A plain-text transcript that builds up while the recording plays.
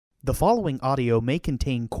The following audio may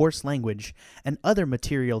contain coarse language and other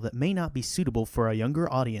material that may not be suitable for a younger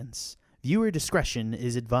audience. Viewer discretion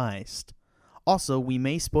is advised. Also, we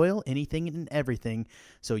may spoil anything and everything,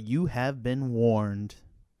 so you have been warned.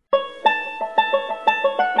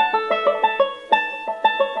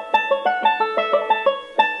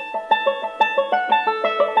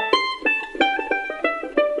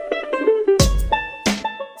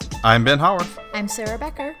 I'm Ben Howard. I'm Sarah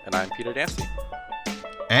Becker. And I'm Peter Dancy.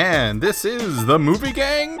 And this is the Movie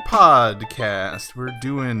Gang Podcast. We're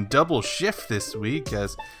doing double shift this week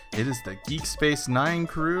as it is the Geek Space 9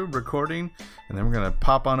 crew recording, and then we're going to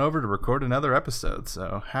pop on over to record another episode.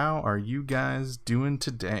 So how are you guys doing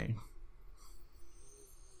today?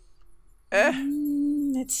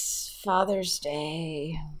 It's Father's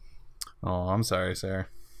Day. Oh, I'm sorry, Sarah.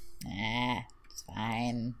 It's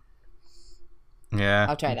fine. Yeah.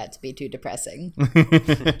 I'll try not to be too depressing.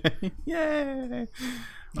 Yay.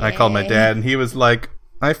 I called my dad, and he was like,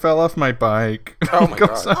 I fell off my bike. Oh my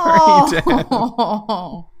God. Sorry, Dad.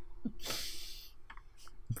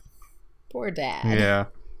 Poor dad. Yeah.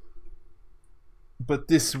 But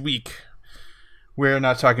this week, we're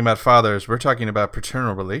not talking about fathers. We're talking about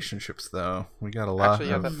paternal relationships, though. We got a lot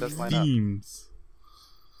of themes.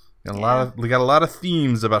 We got a lot of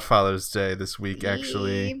themes about Father's Day this week,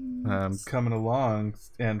 actually, coming along.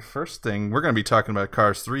 And first thing, we're going to be talking about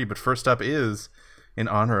Cars 3, but first up is, in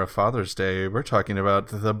honor of Father's Day, we're talking about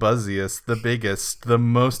the buzziest, the biggest, the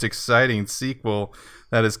most exciting sequel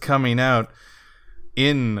that is coming out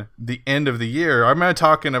in the end of the year. Am I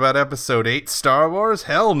talking about Episode 8 Star Wars?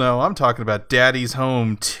 Hell no, I'm talking about Daddy's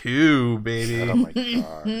Home 2, baby. Oh my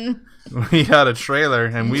God. We got a trailer,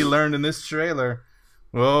 and we learned in this trailer,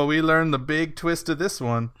 well, we learned the big twist of this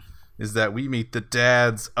one is that we meet the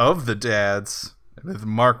dads of the dads, with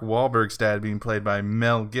Mark Wahlberg's dad being played by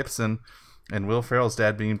Mel Gibson, and Will Ferrell's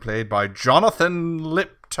dad being played by Jonathan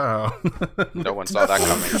Lipton. No one saw that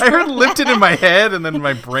coming. I heard Lipton in my head, and then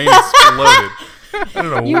my brain exploded. I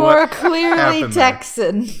don't know You what are clearly happened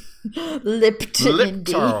Texan. Lipton,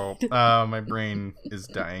 indeed. My brain is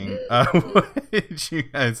dying. What did you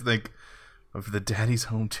guys think of the Daddy's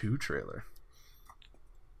Home 2 trailer?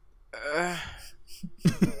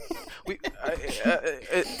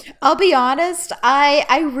 I'll be honest,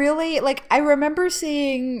 I really, I remember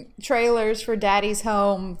seeing trailers for Daddy's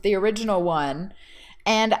Home, the original one,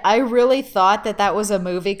 and I really thought that was a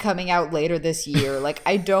movie coming out later this year.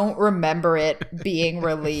 I don't remember it being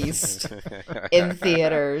released in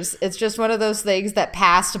theaters. It's just one of those things that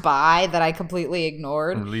passed by that I completely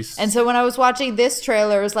ignored. And so when I was watching this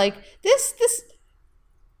trailer, it was like,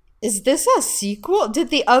 is this a sequel? Did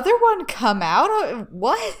the other one come out?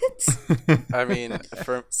 What? I mean,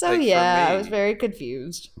 for me, I was very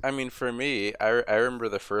confused. I mean, for me, I remember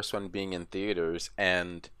the first one being in theaters,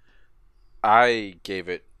 and I gave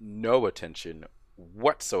it no attention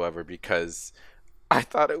whatsoever because I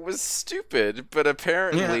thought it was stupid. But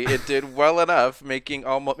apparently, it did well enough, making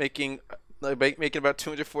about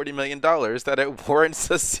 $240 million that it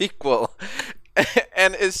warrants a sequel.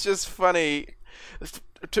 And it's just funny.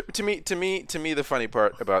 To me, the funny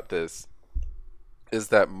part about this is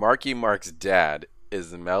that Marky Mark's dad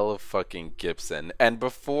is Mel fucking Gibson, and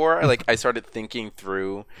before I started thinking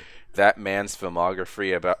through that man's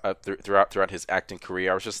filmography about throughout his acting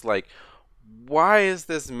career, I was just like, why is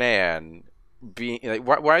this man being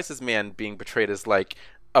why is this man being portrayed as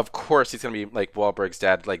of course he's gonna be like Wahlberg's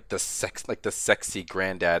dad, the sexy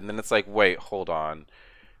granddad, and then it's like, wait, hold on.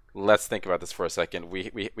 Let's think about this for a second.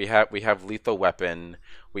 We have Lethal Weapon.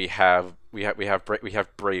 We have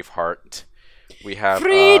Braveheart. We have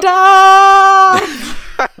freedom.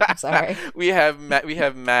 I'm sorry. We have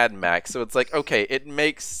Mad Max. So it's like, okay, it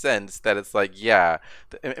makes sense that it's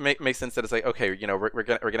it makes sense that it's okay, we're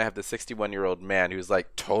gonna have the 61-year-old man who's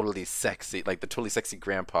totally sexy, the totally sexy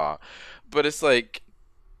grandpa. But it's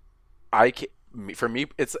for me,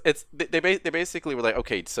 they basically were like,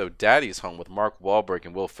 okay, so Daddy's Home with Mark Wahlberg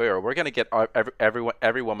and Will Ferrell, we're gonna get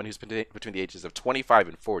every woman who's between the ages of 25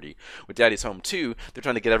 and 40. With Daddy's Home 2, they're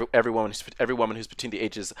trying to get every woman who's between the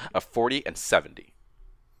ages of 40 and 70.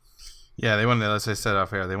 Yeah, they want to, as I said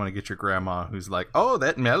off air, they want to get your grandma who's like, oh,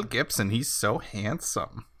 that Mel Gibson, he's so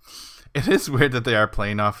handsome. It is weird that they are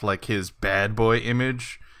playing off his bad boy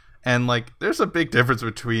image, and there's a big difference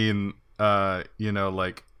between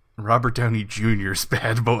Robert Downey Jr.'s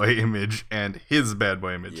bad boy image and his bad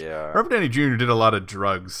boy image. Yeah. Robert Downey Jr. did a lot of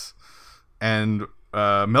drugs, and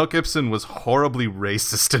Mel Gibson was horribly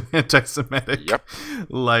racist and anti-Semitic. Yep.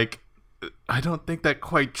 I don't think that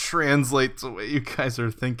quite translates the way you guys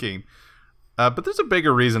are thinking. But there's a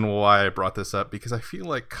bigger reason why I brought this up, because I feel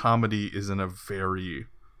like comedy is in a very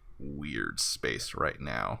weird space right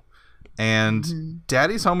now. And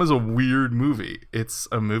Daddy's Home is a weird movie. It's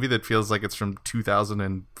a movie that feels like it's from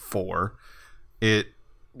 2004. It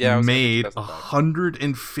made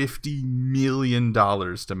 $150 million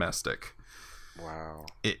domestic. Wow.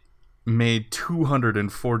 It made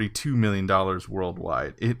 $242 million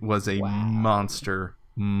worldwide. It was a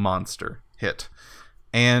monster hit.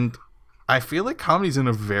 And I feel like comedy's in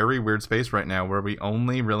a very weird space right now where we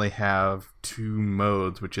only really have two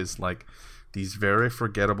modes, which is like these very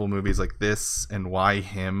forgettable movies like this and Why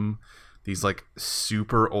Him, these like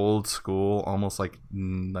super old school, almost like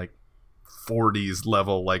 40s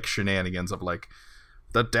level like shenanigans of like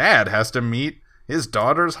the dad has to meet his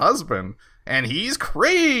daughter's husband and he's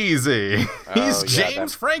crazy. He's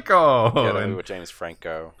James Franco. Yeah, the movie with James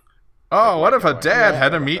Franco. Oh, what if a dad had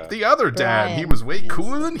to meet the other dad? Brian. He was way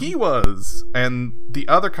cooler than he was. And the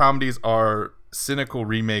other comedies are cynical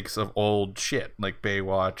remakes of old shit, like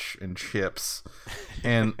Baywatch and Chips.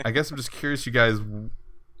 And I guess I'm just curious, you guys,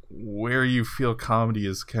 where you feel comedy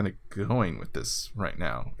is kind of going with this right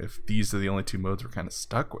now, if these are the only two modes we're kind of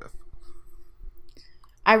stuck with.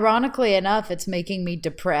 Ironically enough, it's making me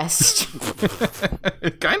depressed.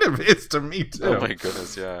 It kind of is to me, too. Oh, my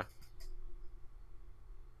goodness, yeah.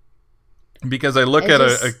 Because I look at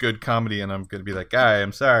a good comedy and I'm going to be that guy.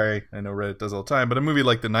 I'm sorry. I know Reddit does all the time. But a movie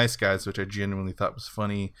like The Nice Guys, which I genuinely thought was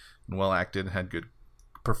funny and well acted and had good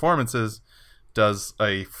performances, does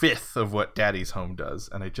a fifth of what Daddy's Home does.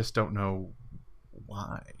 And I just don't know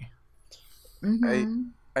why.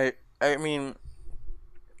 I mean,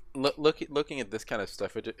 looking at this kind of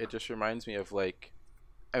stuff, it just reminds me of like,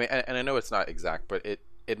 I mean, and I know it's not exact, but it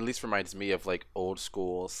at least reminds me of like old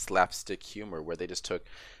school slapstick humor where they just took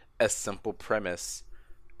a simple premise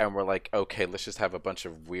and we're like, okay, let's just have a bunch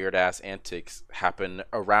of weird ass antics happen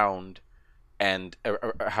around and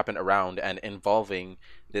involving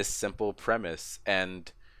this simple premise.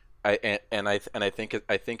 And I think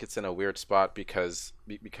it's in a weird spot because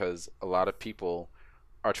a lot of people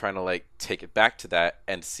are trying to like take it back to that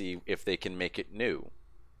and see if they can make it new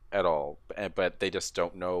at all, but they just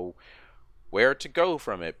don't know where to go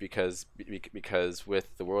from it because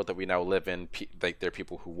with the world that we now live in, like there are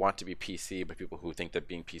people who want to be PC, but people who think that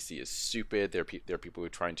being PC is stupid. There are people who are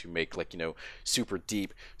trying to make like, you know, super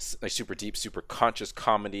deep, super conscious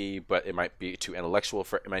comedy, but it might be too intellectual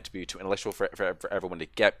for everyone to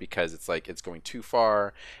get because it's like it's going too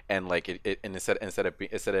far, and like it and instead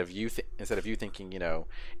of you thinking, you know,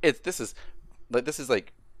 this is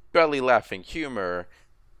like belly laughing humor.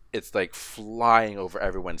 It's like flying over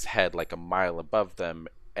everyone's head like a mile above them.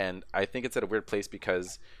 And I think it's at a weird place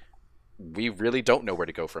because we really don't know where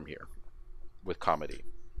to go from here with comedy.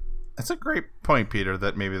 That's a great point, Peter,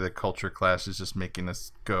 that maybe the culture clash is just making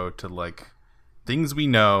us go to like things we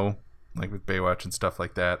know, like with Baywatch and stuff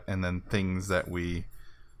like that, and then things that we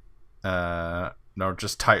are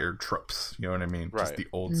just tired tropes. You know what I mean? Right. Just the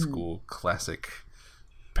old school classic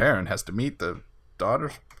parent has to meet the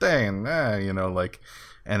daughter's thing, you know, like...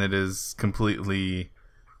 And it is completely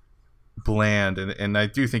bland. And I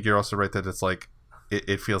do think you're also right that it's like,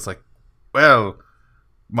 it feels like, well,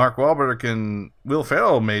 Mark Wahlberg and Will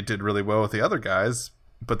Ferrell did really well with the other guys.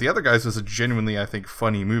 But the other guys was a genuinely, I think,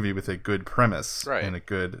 funny movie with a good premise and a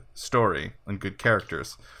good story and good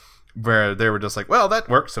characters. Where they were just like, well, that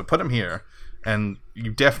works, so put him here. And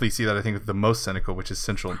you definitely see that, I think, with the most cynical, which is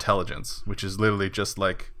Central Intelligence, which is literally just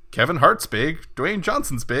like, Kevin Hart's big. Dwayne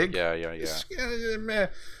Johnson's big. Yeah.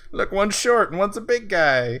 Look, one's short and one's a big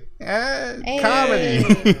guy. Comedy,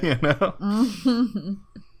 you know.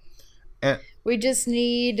 And we just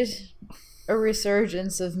need a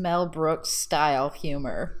resurgence of Mel Brooks style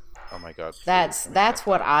humor. Oh my god. That's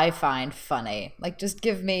what I find funny. Like, just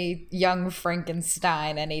give me Young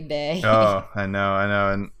Frankenstein any day. Oh, I know.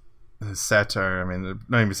 And satire. I mean,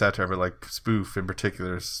 not even satire, but like spoof in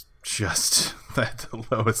particular is just at the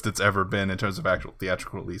lowest it's ever been in terms of actual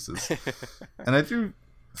theatrical releases. And I do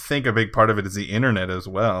think a big part of it is the internet as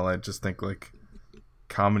well. I just think like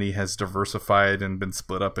comedy has diversified and been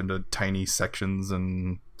split up into tiny sections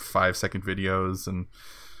and 5-second videos and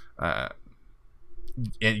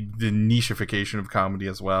the nicheification of comedy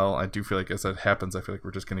as well. I do feel like as that happens, I feel like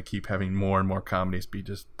we're just going to keep having more and more comedies be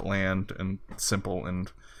just bland and simple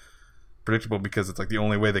and predictable because it's like the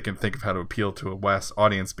only way they can think of how to appeal to a West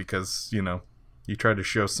audience because, you know, you try to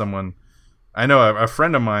show someone... I know a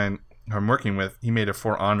friend of mine who I'm working with, he made a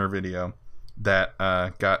For Honor video that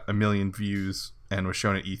got 1 million views and was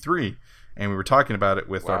shown at E3, and we were talking about it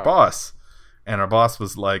with our boss, and our boss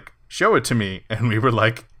was like, show it to me, and we were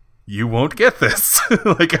like, you won't get this.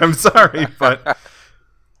 Like, I'm sorry, but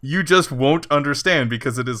you just won't understand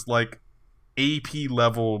because it is like AP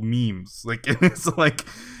level memes. Like, it's like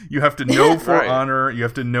you have to know For right. Honor, you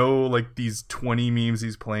have to know like these 20 memes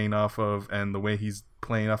he's playing off of and the way he's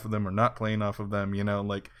playing off of them or not playing off of them, you know,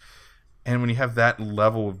 like, and when you have that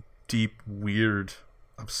level of deep, weird,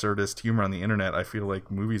 absurdist humor on the internet, I feel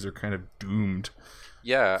like movies are kind of doomed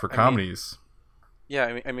for comedies.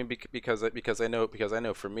 Because I know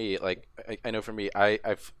for me, like I know for me,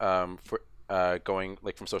 I've going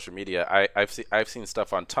like from social media, I've seen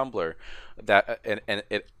stuff on Tumblr that and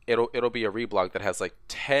it'll be a reblog that has like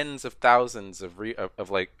tens of thousands of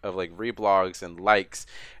reblogs and likes.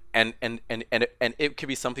 And it could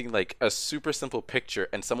be something like a super simple picture,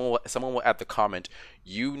 and someone will add the comment,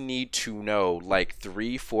 you need to know like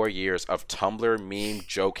 3-4 years of Tumblr meme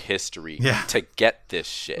joke history to get this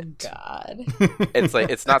shit. Oh, God. It's like,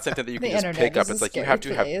 it's not something that you can just pick up. It's like you have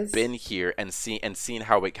to have been here and seen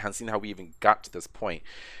how we even got to this point.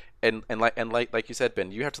 And like you said,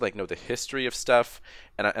 Ben, you have to like know the history of stuff,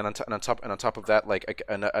 and on top of that, like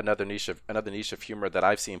another niche of humor that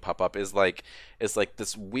I've seen pop up is like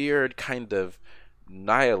this weird kind of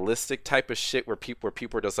nihilistic type of shit where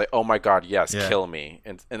people are just like, oh my God, yes, kill me,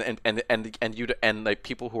 and like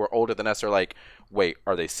people who are older than us are like, wait,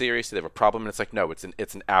 are they serious? Do they have a problem? And it's like, no, it's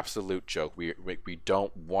an absolute joke. We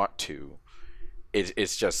don't want to.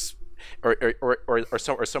 It's just. Or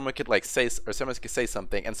someone could like say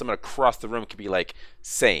something, and someone across the room could be like,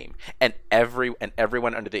 same, and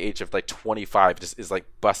everyone under the age of like 25 just is like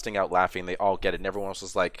busting out laughing. They all get it, and everyone else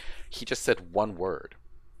is like, he just said one word.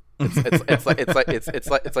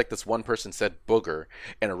 It's like this one person said booger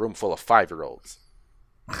in a room full of 5-year-olds.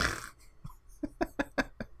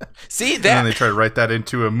 See that? And then they try to write that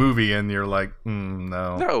into a movie, and you're like,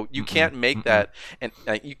 no, you can't make that, and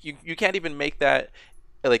you can't even make that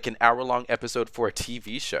like an hour-long episode for a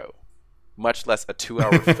TV show, much less a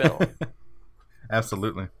 2-hour film.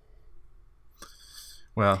 Absolutely.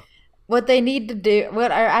 Well, what they need to do,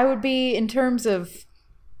 what I would be in terms of,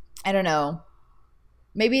 I don't know,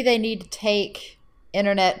 maybe they need to take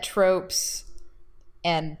internet tropes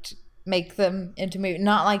and make them into movie,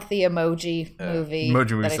 not like the Emoji movie.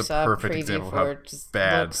 Emoji movie is a perfect example of how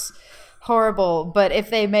bad. Looks horrible, but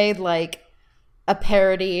if they made like a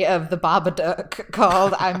parody of the Babadook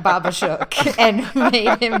called I'm Babashook and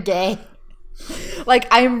made him gay. Like,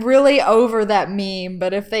 I'm really over that meme,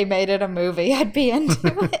 but if they made it a movie, I'd be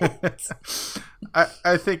into it.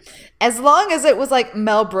 I think... as long as it was like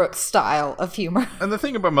Mel Brooks style of humor. And the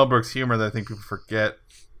thing about Mel Brooks humor that I think people forget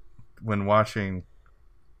when watching...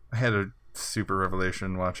 I had a super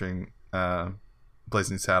revelation watching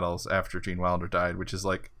Blazing Saddles after Gene Wilder died, which is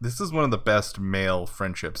like, this is one of the best male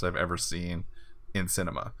friendships I've ever seen in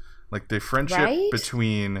cinema. Like, the friendship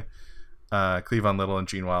between Cleavon Little and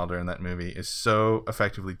Gene Wilder in that movie is so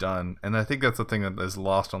effectively done, and I think that's the thing that is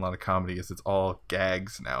lost on a lot of comedy, is it's all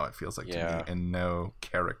gags now, it feels like to me, and no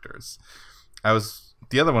characters.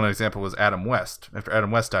 The other one example was Adam West. After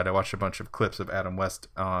Adam West died, I watched a bunch of clips of Adam West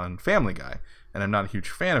on Family Guy, and I'm not a huge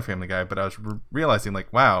fan of Family Guy, but I was realizing,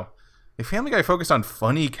 like, wow, if Family Guy focused on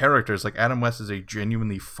funny characters, like Adam West is a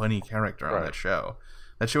genuinely funny character on that show.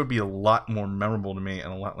 That show would be a lot more memorable to me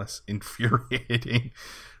and a lot less infuriating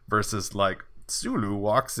versus like Sulu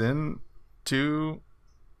walks in to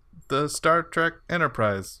the Star Trek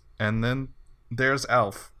Enterprise and then there's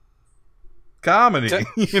Alf. Comedy,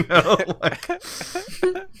 you know? Like...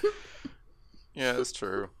 yeah, that's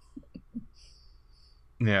true.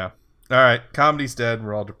 Yeah. All right, comedy's dead.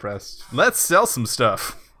 We're all depressed. Let's sell some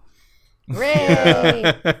stuff.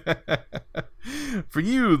 Hooray! For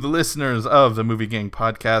you, the listeners of the Movie Gang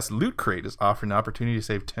podcast, Loot Crate is offering an opportunity to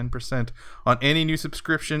save 10% on any new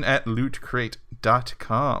subscription at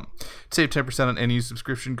lootcrate.com. To save 10% on any new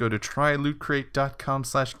subscription, go to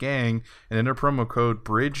trylootcrate.com/gang and enter promo code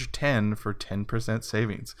BRIDGE10 for 10%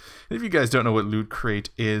 savings. And if you guys don't know what Loot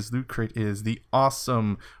Crate is the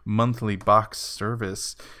awesome monthly box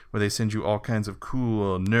service where they send you all kinds of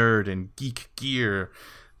cool nerd and geek gear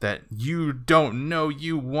that you don't know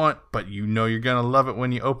you want, but you know you're going to love it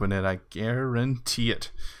when you open it. I guarantee it.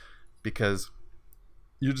 Because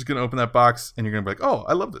you're just going to open that box and you're going to be like, oh,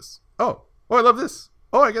 I love this. Oh, I love this.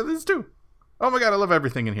 Oh, I got this too. Oh my God, I love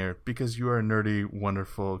everything in here. Because you are nerdy,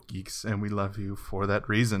 wonderful geeks, and we love you for that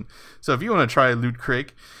reason. So if you want to try Loot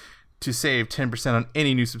Crate to save 10% on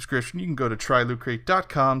any new subscription, you can go to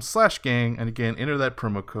trylootcrate.com/gang, and again, enter that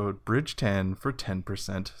promo code BRIDGE10 for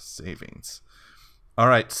 10% savings. All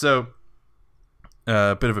right, so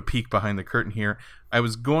a bit of a peek behind the curtain here. I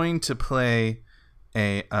was going to play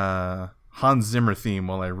a Hans Zimmer theme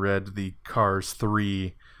while I read the Cars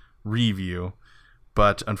 3 review,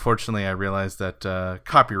 But unfortunately, I realized that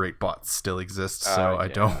copyright bots still exist, so I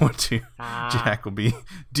don't want to. Jack will be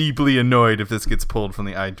deeply annoyed if this gets pulled from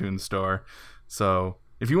the iTunes store. So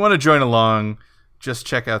if you want to join along, just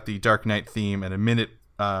check out the Dark Knight theme at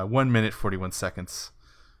 1 minute 41 seconds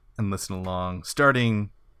and listen along,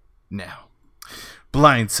 starting now.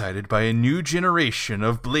 Blindsided by a new generation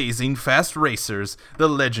of blazing fast racers, the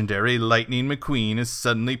legendary Lightning McQueen is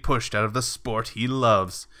suddenly pushed out of the sport he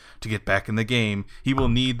loves. To get back in the game, he will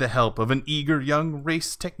need the help of an eager young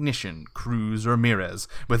race technician, Cruz Ramirez,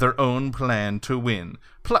 with her own plan to win,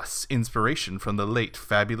 plus inspiration from the late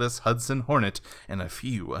fabulous Hudson Hornet and a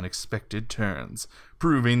few unexpected turns.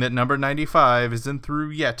 Proving that number 95 isn't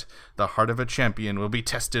through yet, the heart of a champion will be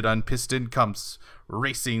tested on Piston Cups,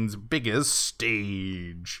 racing's biggest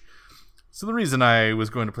stage. So the reason I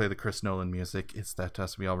was going to play the Chris Nolan music is that,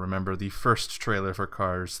 as we all remember, the first trailer for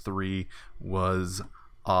Cars 3 was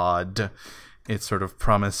odd. It sort of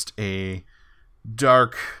promised a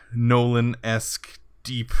dark, Nolan-esque,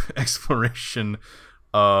 deep exploration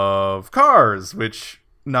of cars, which,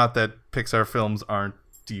 not that Pixar films aren't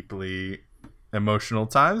deeply emotional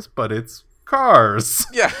times, but it's Cars.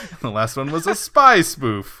 Yeah. The last one was a spy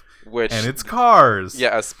spoof. And it's Cars.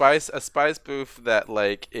 Yeah, a spy spoof that,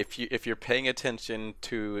 like, if you're paying attention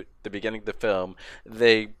to the beginning of the film,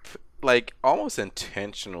 they like almost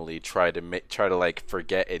intentionally try to like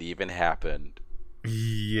forget it even happened.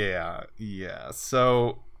 Yeah.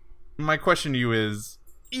 So my question to you is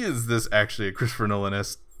this actually a Christopher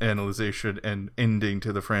Nolan-esque analyzation and ending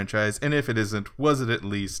to the franchise? And if it isn't, was it at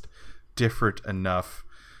least different enough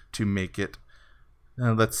to make it,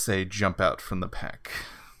 let's say, jump out from the pack?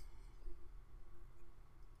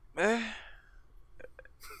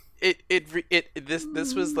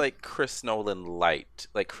 This was like Chris Nolan light,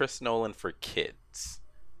 like Chris Nolan for kids.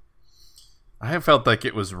 I have felt like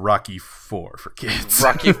it was Rocky 4 for kids.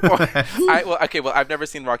 Rocky 4. I've never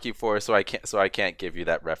seen Rocky 4, so I can't give you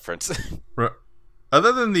that reference.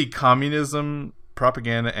 Other than the communism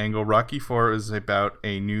propaganda angle, Rocky 4 is about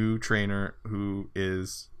a new trainer who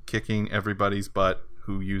is kicking everybody's butt,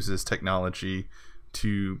 who uses technology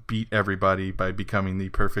to beat everybody by becoming the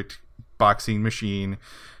perfect boxing machine.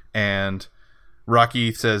 And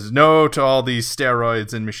Rocky says no to all these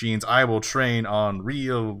steroids and machines. I will train on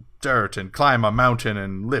real dirt and climb a mountain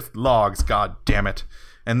and lift logs, god damn it.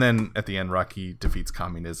 And then at the end, Rocky defeats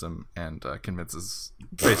communism and convinces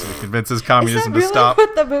communism to stop. Is that really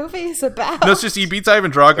what the movie is about? No, it's just he beats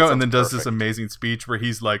Ivan Drago and then does this amazing speech where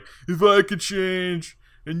he's like, if I could change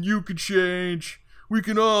and you could change, we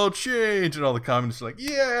can all change. And all the communists are like,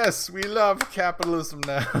 yes, we love capitalism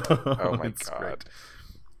now. Oh my God. Great.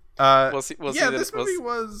 We'll see this movie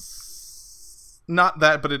was not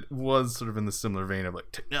that, but it was sort of in the similar vein of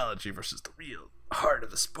like technology versus the real heart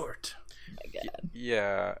of the sport. Oh my God.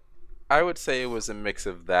 Yeah, I would say it was a mix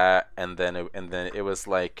of that, and then it was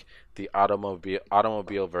like the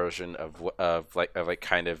automobile version of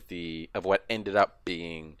what ended up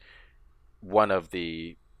being one of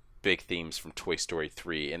the big themes from Toy Story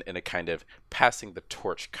 3 in a kind of passing the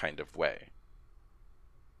torch kind of way.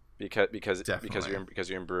 Because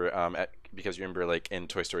you remember like in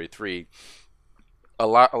Toy Story 3, a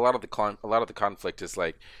lot of the conflict is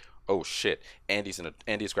like, oh shit, Andy's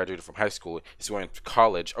graduated from high school, he's going to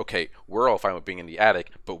college. Okay, we're all fine with being in the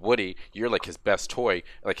attic, but Woody, you're like his best toy,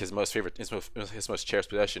 like his most cherished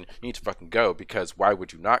possession. You need to fucking go, because why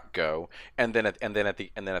would you not go? And then at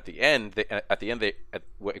the end,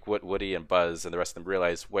 Woody and Buzz and the rest of them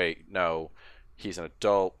realize, wait, no, he's an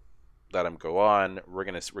adult. Let him go on. We're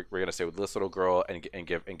gonna stay with this little girl and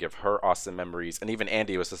give her awesome memories. And even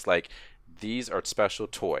Andy was just like, these are special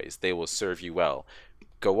toys. They will serve you well.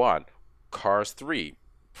 Go on. Cars 3,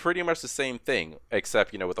 pretty much the same thing,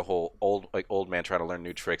 except with the whole old man trying to learn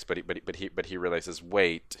new tricks. But he realizes,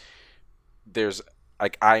 wait, there's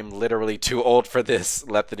like, I'm literally too old for this.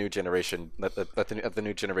 Let the new generation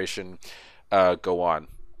go on.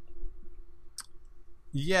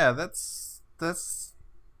 Yeah, that's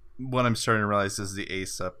what I'm starting to realize is the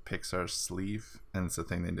ace up Pixar's sleeve, and it's the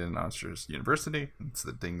thing they did in Monsters University. It's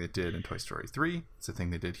the thing they did in Toy Story 3. It's the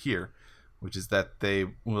thing they did here, which is that they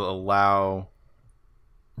will allow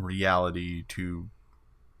reality to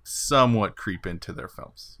somewhat creep into their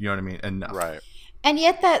films. You know what I mean? Enough. Right. And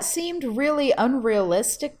yet that seemed really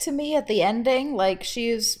unrealistic to me at the ending. Like,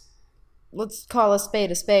 let's call a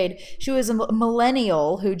spade. She was a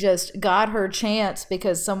millennial who just got her chance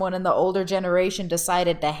because someone in the older generation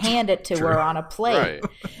decided to hand it to her on a plate.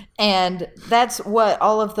 Right. And that's what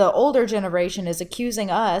all of the older generation is accusing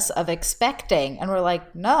us of expecting. And we're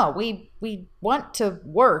like, no, we we want to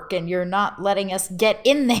work and you're not letting us get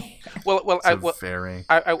in there. Well, the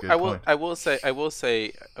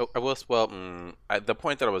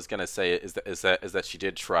point that I was gonna say is that she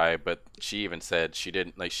did try, but she even said she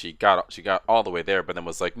didn't, like, she got all the way there, but then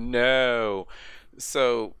was like, no.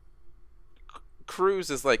 So Cruz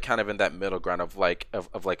is like kind of in that middle ground of a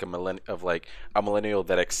millennial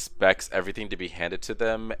that expects everything to be handed to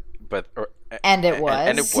them, but then a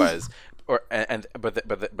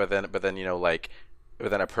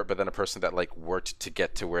person that like worked to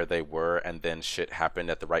get to where they were, and then shit happened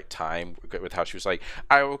at the right time with how she was like,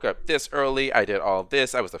 I woke up this early, I did all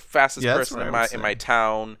this, I was the fastest person in my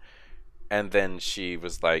town, and then she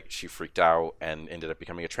was like, she freaked out and ended up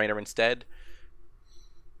becoming a trainer instead.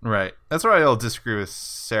 Right. That's where I'll disagree with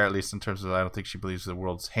Sarah, at least in terms of I don't think she believes the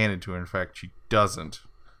world's handed to her. In fact, she doesn't,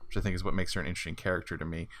 which I think is what makes her an interesting character to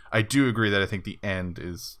me. I do agree that I think the end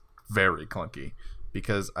is very clunky,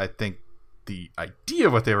 because I think the idea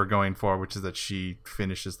of what they were going for, which is that she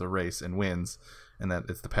finishes the race and wins, and that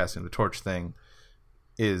it's the passing of the torch thing,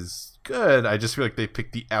 is good. I just feel like they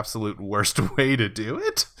picked the absolute worst way to do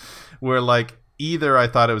it, where like either I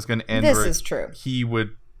thought it was going to end where he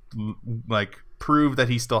would like prove that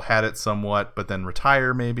he still had it somewhat, but then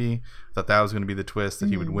retire maybe. Thought that was going to be the twist, that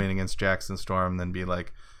he would win against Jackson Storm, then be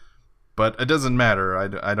like, but it doesn't matter,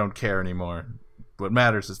 I don't care anymore, what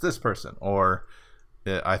matters is this person. Or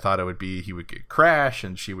I thought it would be he would get Crash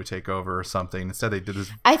and she would take over or something. Instead they did this.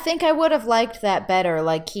 I think I would have liked that better,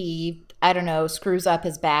 like he, I don't know, screws up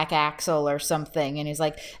his back axle or something, and he's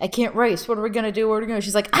like, I can't race, what are we gonna do?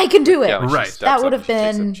 She's like, I can do it. Yeah, right. That would have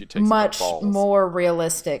been much more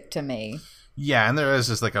realistic to me. Yeah, and there is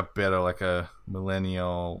just like a bit of like a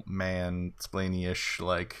millennial man splainy-ish,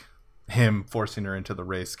 like him forcing her into the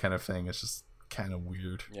race kind of thing. It's just kind of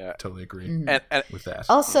weird. Yeah, totally agree with that.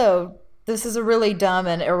 Also, this is a really dumb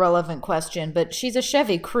and irrelevant question, but she's a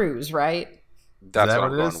Chevy Cruze, right? That's what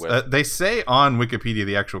I'm going with. They say on Wikipedia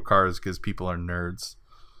the actual cars because people are nerds.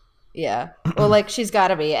 Yeah. Well, like, she's got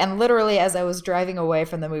to be. And literally, as I was driving away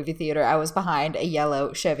from the movie theater, I was behind a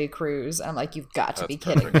yellow Chevy Cruze. I'm like, you've got to be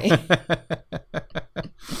kidding me.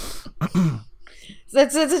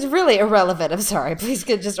 It's really irrelevant. I'm sorry. Please,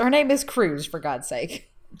 her name is Cruze, for God's sake.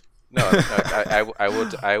 No, I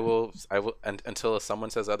will, until someone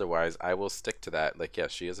says otherwise, I will stick to that. Like,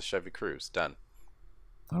 yes, she is a Chevy Cruze. Done.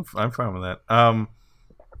 I'm fine with that.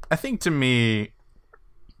 I think to me,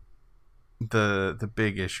 the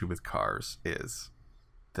big issue with Cars is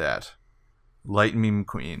that Lightning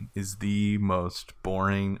McQueen is the most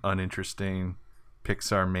boring, uninteresting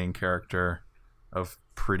Pixar main character of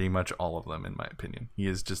pretty much all of them, in my opinion. He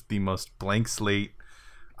is just the most blank slate.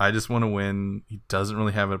 I just want to win. He doesn't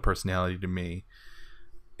really have a personality to me.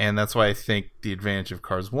 And that's why I think the advantage of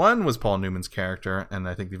Cars 1 was Paul Newman's character, and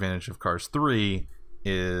I think the advantage of Cars 3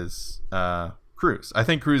 is Cruise. I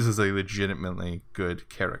think Cruise is a legitimately good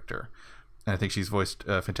character. And I think she's voiced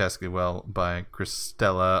fantastically well by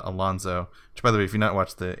Cristela Alonso. Which, by the way, if you've not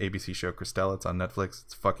watched the ABC show Cristela, it's on Netflix.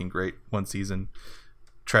 It's fucking great. 1 season.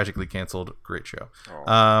 Tragically canceled. Great show.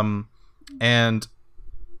 And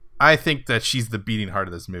I think that she's the beating heart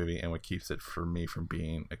of this movie, and what keeps it for me from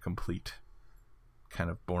being a complete kind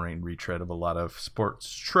of boring retread of a lot of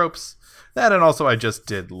sports tropes. That, and also I just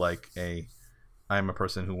did like I'm a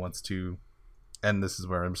person who wants to, and this is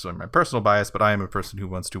where I'm showing my personal bias, but I am a person who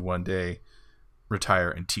wants to one day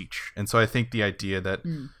retire and teach. And so I think the idea that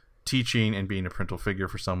teaching and being a parental figure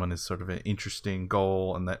for someone is sort of an interesting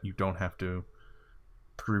goal, and that you don't have to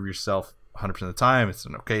prove yourself 100% of the time. It's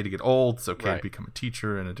okay to get old. It's okay to become a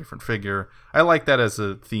teacher and a different figure. I like that as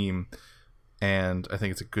a theme, and I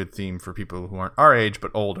think it's a good theme for people who aren't our age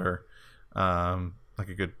but older. Like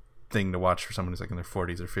a good thing to watch for someone who's like in their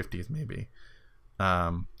 40s or 50s maybe.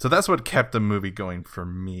 So that's what kept the movie going for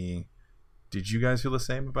me. Did you guys feel the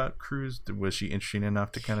same about Cruise? Was she interesting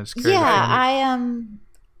enough to kind of just carry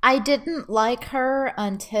I didn't like her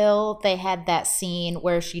until they had that scene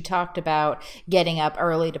where she talked about getting up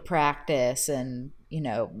early to practice and,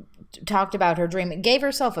 talked about her dream. It gave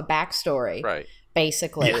herself a backstory. Right.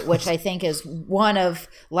 Basically, which I think is one of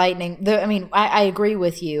I agree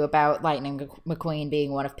with you about Lightning McQueen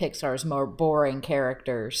being one of Pixar's more boring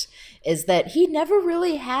characters, is that he never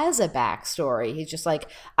really has a backstory. He's just like,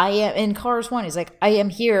 I am in Cars 1. He's like, I am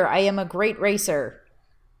here. I am a great racer.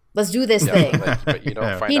 Let's do this thing. But you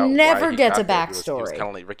don't find he out never why he gets a got backstory. There. He was kind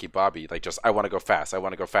of like Ricky Bobby, like just, I want to go fast. I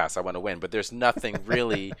want to go fast. I want to win. But there's nothing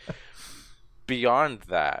really beyond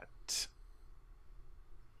that.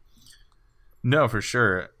 No, for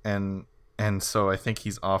sure. And And so I think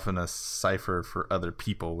he's often a cipher for other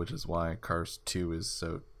people, which is why Cars 2 is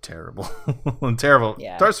so terrible. And terrible.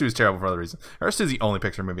 Yeah. Cars 2 is terrible for other reasons. Cars 2 is the only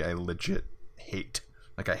Pixar movie I legit hate.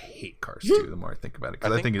 Like, I hate Cars 2 the more I think about it.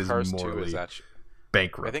 Because I think it is morally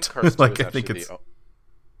bankrupt. I think Cars 2 like, is I think it's... Sorry,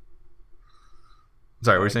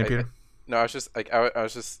 what were you saying, Peter? No, I was just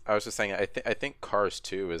saying I think Cars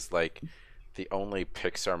 2 is like the only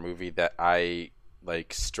Pixar movie that I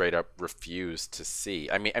like straight up refuse to see.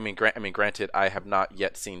 I mean, granted, I have not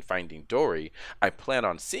yet seen Finding Dory. I plan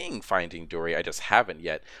on seeing Finding Dory. I just haven't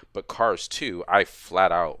yet. But Cars 2, I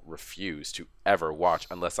flat out refuse to ever watch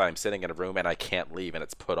unless I'm sitting in a room and I can't leave and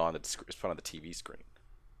it's put on the TV screen.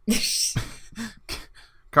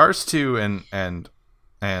 Cars 2 and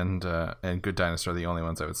Good Dinosaur are the only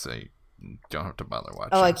ones I would say don't have to bother watching.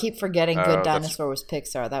 Oh, I keep forgetting Good Dinosaur was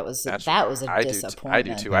Pixar. That was a disappointment. I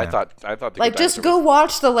do too. Yeah. I thought like just go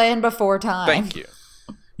watch The Land Before Time. Thank you.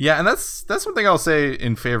 Yeah, and that's one thing I'll say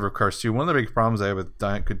in favor of Cars 2. One of the big problems I have with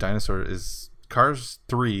Good Dinosaur is Cars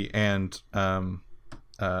 3 and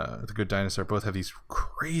The Good Dinosaur both have these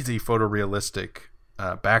crazy photorealistic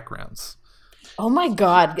backgrounds. Oh my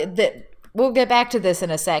god, we'll get back to this in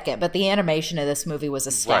a second, but the animation of this movie was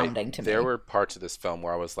astounding to me. There were parts of this film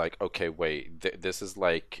where I was like, okay, wait, this is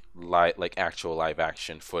like actual live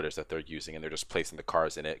action footage that they're using, and they're just placing the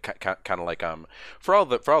cars in it, kind of like for all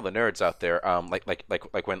the nerds out there,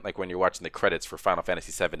 like when you're watching the credits for Final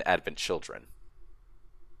Fantasy VII Advent Children.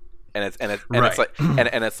 And it's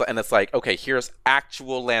like okay, here's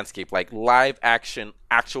actual landscape, like live action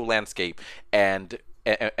actual landscape, and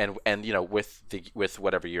you know, with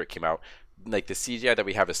whatever year it came out, like the CGI that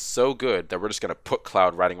we have is so good that we're just gonna put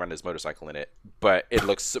Cloud riding around his motorcycle in it, but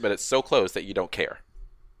it's so close that you don't care.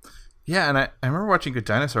 Yeah, and I remember watching Good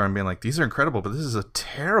Dinosaur and being like, these are incredible, but this is a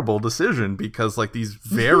terrible decision because like these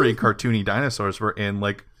very cartoony dinosaurs were in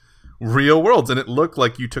like real worlds, and it looked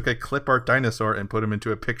like you took a clip art dinosaur and put him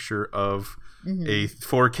into a picture of a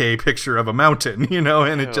 4K picture of a mountain, you know,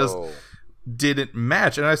 and it just didn't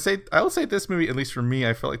match. And I will say this movie, at least for me,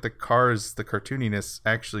 I felt like the cartooniness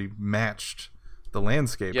actually matched the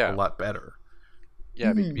landscape a lot better.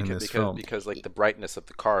 Yeah, because like the brightness of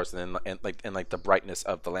the cars and the brightness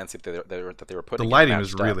of the landscape that they were putting. The lighting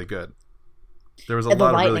was really good. There was a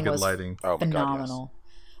lot of really good lighting. Oh, phenomenal! Yes.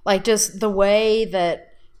 Like just the way that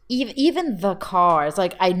even the cars,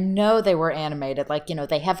 like I know they were animated, like you know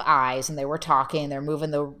they have eyes and they were talking, they're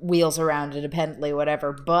moving the wheels around independently,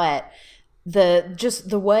 whatever, but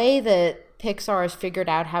the way that Pixar has figured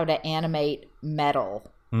out how to animate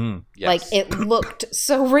metal, like it looked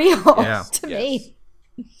so real to me.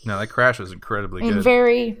 No, that crash was incredibly good. And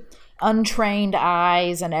very untrained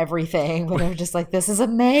eyes and everything, but they're just like, this is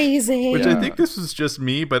amazing. Which I think this was just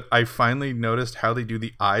me, but I finally noticed how they do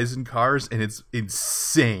the eyes in Cars, and it's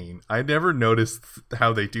insane. I never noticed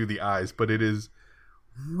how they do the eyes, but it is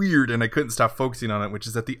weird, and I couldn't stop focusing on it, which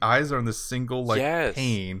is that the eyes are on this single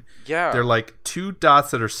pane. Yeah, they're like two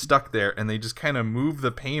dots that are stuck there, and they just kind of move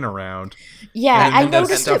the pane around. Yeah, I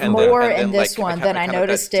noticed it more in this one than I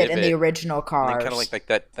noticed it in the original Cars. Kind of like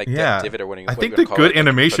that divot, or I think the good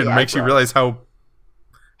animation makes you realize how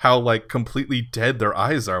like completely dead their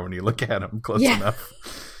eyes are when you look at them close enough.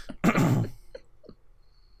 I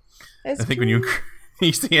think when you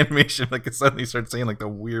see animation, like it suddenly starts saying like the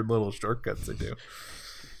weird little shortcuts they do.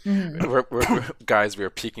 Guys, we are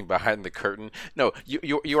peeking behind the curtain. No,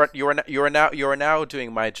 you are now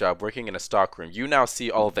doing my job, working in a stockroom. You now see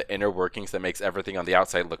all the inner workings that makes everything on the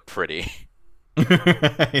outside look pretty.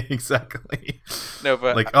 Exactly. No,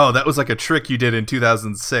 but like, oh, that was like a trick you did in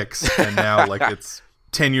 2006, and now like it's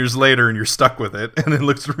 10 years later, and you're stuck with it, and it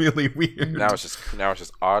looks really weird. Now it's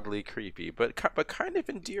just oddly creepy, but kind of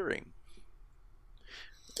endearing.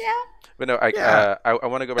 Yeah. But no, I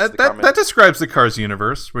want to go back to the comment. That describes the Cars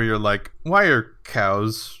universe, where you're like, why are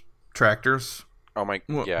cows tractors? Oh my,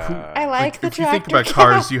 yeah. I like the tractor. If you think about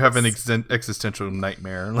Cars, you have an existential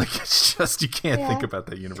nightmare. Like, it's just, you can't think about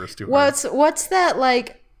that universe too hard. What's that,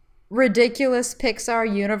 like, ridiculous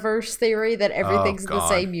Pixar universe theory that everything's in the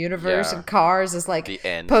same universe and Cars is, like,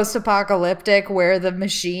 post-apocalyptic, where the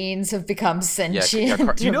machines have become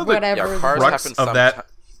sentient you know whatever. Crux of that...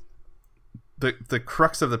 The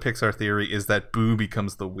crux of the Pixar theory is that Boo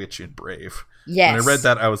becomes the witch in Brave. Yes. When I read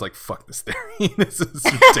that, I was like, fuck this theory. This is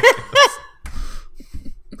ridiculous.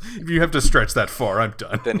 If you have to stretch that far, I'm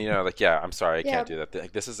done. Then, like, I'm sorry, I can't do that.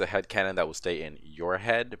 Like, this is a headcanon that will stay in your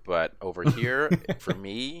head, but over here, for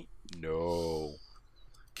me, no.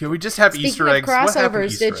 Can we just have Easter eggs? Speaking of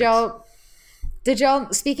crossovers, Did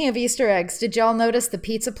y'all, speaking of Easter eggs, did y'all notice the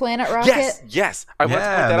Pizza Planet rocket? Yes. I want to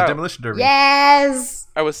point that out. Demolition Derby. Yes.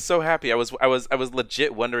 I was so happy. I was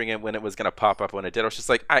legit wondering when it was gonna pop up. When it did, I was just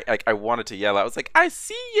like, I wanted to yell. I was like, I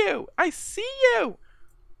see you.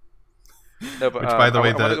 No, but which, by the way,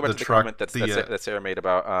 I want to go back the to the truck comment that Sarah made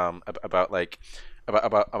about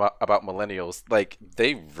millennials. Like,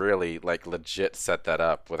 they really like legit set that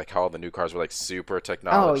up with like how all the new cars were like super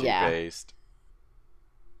technology based.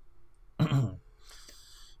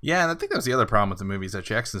 Yeah, and I think that was the other problem with the movie, is that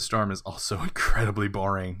Jackson Storm is also incredibly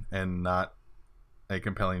boring and not a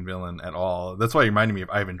compelling villain at all. That's why he reminded me of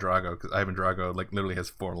Ivan Drago, because Ivan Drago like literally has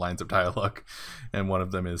 4 lines of dialogue, and one of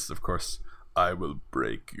them is, of course, "I will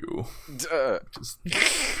break you." Just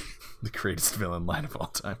the greatest villain line of all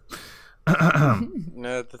time.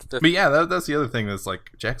 But yeah, that's the other thing. That's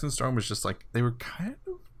like Jackson Storm was just like, they were kind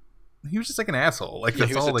of. He was just like an asshole. Like,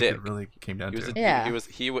 that's all like it really came down to.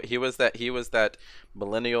 He was that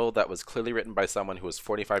millennial that was clearly written by someone who was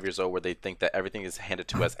 45 years old, where they think that everything is handed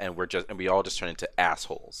to us, and we all just turn into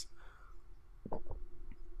assholes. Yep.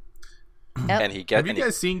 And have you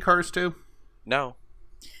guys seen Cars 2? No.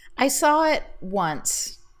 I saw it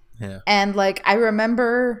once. Yeah. And like, I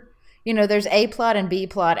remember, there's A plot and B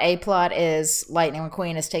plot. A plot is Lightning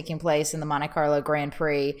McQueen is taking place in the Monte Carlo Grand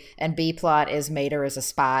Prix, and B plot is Mater as a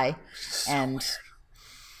spy. And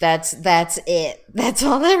that's it. That's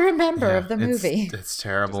all I remember of the movie. It's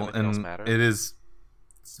terrible. And it is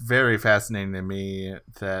very fascinating to me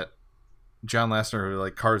that John Lasseter,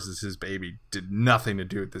 like, Cars is his baby, did nothing to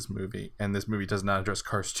do with this movie. And this movie does not address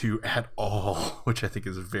Cars 2 at all, which I think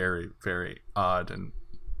is very, very odd and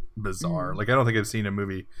bizarre. Like, I don't think I've seen a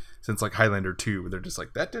movie since like Highlander 2 where they're just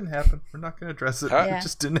like, that didn't happen, we're not going to address it. It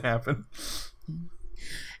just didn't happen.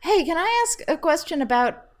 Hey, can I ask a question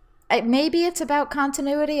about, maybe it's about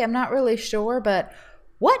continuity, I'm not really sure, but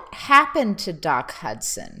what happened to Doc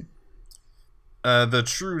Hudson? The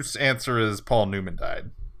true answer is Paul Newman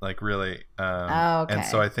died. Like, really. Okay. And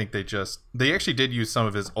so I think they actually did use some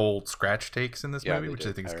of his old scratch takes in this movie, which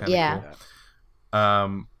I think is kind of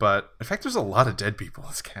cool. But in fact, there's a lot of dead people in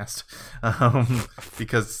this cast,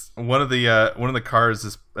 because one of the cars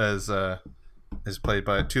is played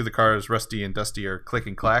by 2 of the cars. Rusty and Dusty are Click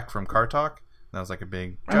and Clack from Car Talk. That was like a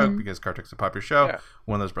big joke because Car Talk's a popular show. Yeah.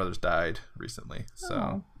 One of those brothers died recently,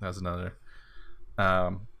 so that was another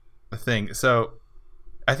thing. So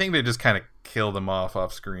I think they just kind of killed him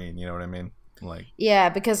off screen. You know what I mean? Like, yeah,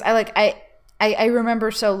 because I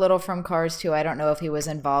remember so little from Cars 2. I don't know if he was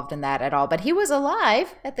involved in that at all, but he was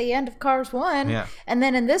alive at the end of Cars 1. Yeah. And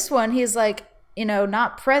then in this one, he's like,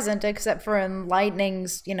 not present except for in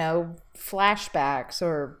Lightning's, flashbacks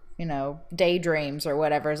or, daydreams or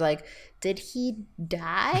whatever. It's like, did he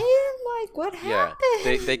die? Like, what happened?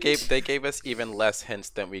 They gave us even less hints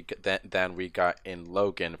than we got in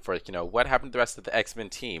Logan for, what happened to the rest of the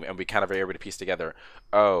X-Men team, and we kind of were able to piece together,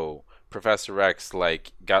 Professor X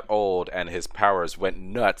like got old and his powers went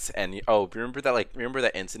nuts, and remember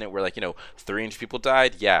that incident where 300 people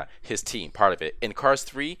died? Yeah, his team, part of it. In Cars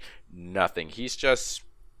 3, nothing. He's just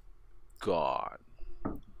gone.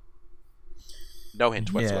 No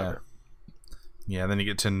hint whatsoever. Yeah, then you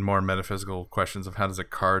get to more metaphysical questions of how does a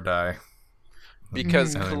car die?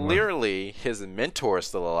 Because clearly his mentor is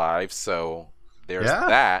still alive, so there's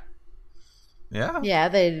that. Yeah. Yeah,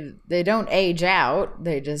 they don't age out.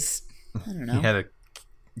 They just, I don't know. He had a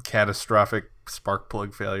catastrophic spark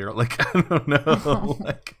plug failure. Like, I don't know.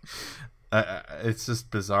 Like, it's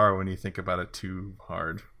just bizarre when you think about it too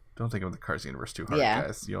hard. Don't think of the Cars universe too hard,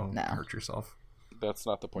 guys. You'll hurt yourself. That's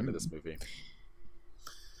not the point of this movie.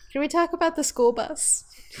 Can we talk about the school bus?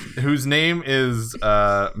 Whose name is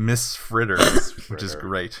Miss Fritter, which is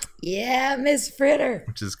great. Yeah, Miss Fritter.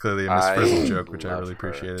 Which is clearly a Miss Frizzle joke, which I really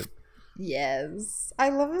appreciate it. Yes, I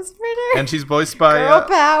love Miss Fritter. And she's voiced by Girl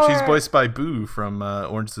power. She's voiced by Boo from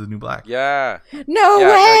Orange is the New Black. Yeah. No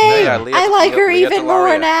way. I like her even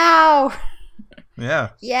more now. Yeah.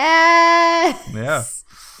 Yes.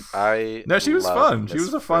 Yeah. No, she was fun. She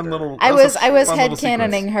was a fun little. I was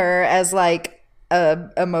headcanoning her as like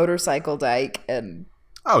a motorcycle dyke, and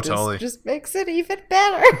totally just makes it even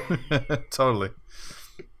better. Totally.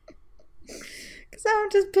 Because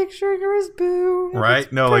I'm just picturing her as Boo.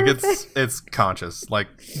 Right? No, perfect. Like it's conscious. Like,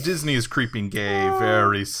 Disney is creeping gay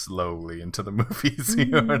very slowly into the movies. You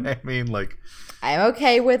know what I mean? Like, I'm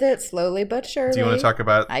okay with it, slowly but surely. Do you want to talk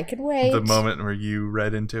about I can wait. The moment where you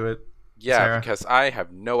read into it? Yeah, Sarah? Because I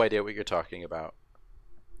have no idea what you're talking about.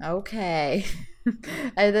 Okay.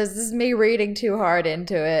 This is me reading too hard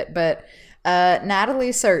into it, but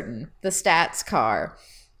Natalie Certain, the stats car,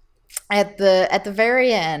 at the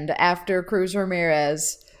very end, after Cruz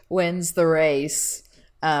Ramirez wins the race,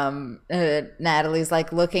 Natalie's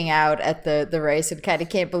like looking out at the race and kind of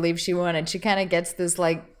can't believe she won, and she kind of gets this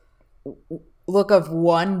like look of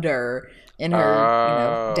wonder in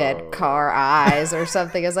her dead car eyes or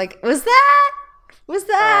something. It's like, was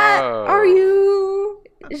that are you?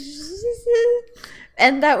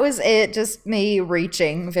 And that was it, just me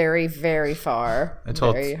reaching very, very far,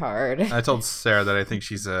 very hard. I told Sarah that I think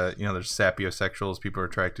she's there's sapiosexuals, people are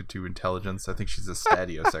attracted to intelligence. I think she's a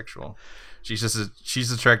statiosexual.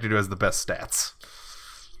 She's attracted to has the best stats.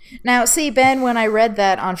 Now, see, Ben, when I read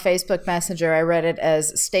that on Facebook Messenger, I read it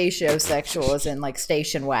as statiosexual, as in like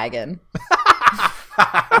station wagon.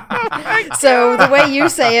 So the way you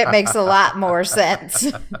say it makes a lot more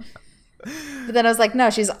sense. But then I was like,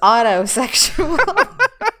 no, she's autosexual.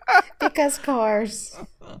 Because cars.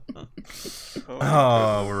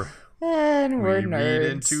 We're nerds. read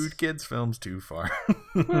into kids' films too far.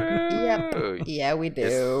 Yep. Yeah, we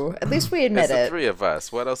do. At least we admit it. It's the three of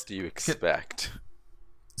us. What else do you expect?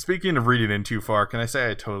 Speaking of reading in too far, can I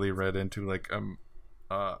say I totally read into like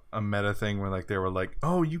a meta thing where like they were like,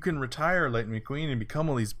 oh, you can retire Lightning McQueen and become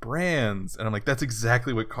all these brands, and I'm like, that's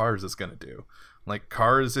exactly what Cars is gonna do. Like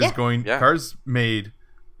Cars is Cars made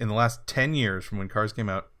in the last 10 years from when Cars came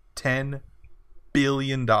out $10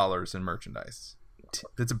 billion in merchandise.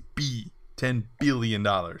 That's a B. $10 billion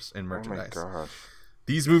in merchandise. Oh my gosh.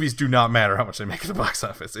 These movies do not matter how much they make at the box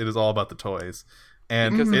office. It is all about the toys.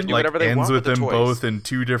 And it like ends with them both in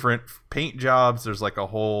two different paint jobs. There's like a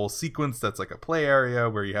whole sequence that's like a play area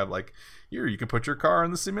where you have like you can put your car on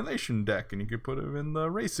the simulation deck and you can put it in the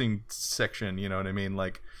racing section. You know what I mean?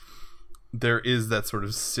 Like there is that sort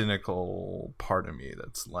of cynical part of me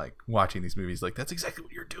that's like watching these movies like that's exactly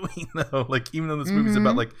what you're doing though. Like even though this movie's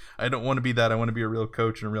about like I don't want to be that, I want to be a real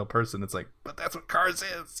coach and a real person. It's like, but that's what Cars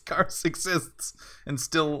is. Cars exists and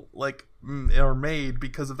still like are made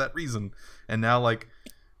because of that reason. And now like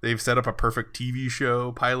they've set up a perfect TV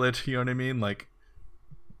show pilot. You know what I mean? Like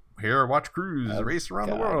here, watch Cruise race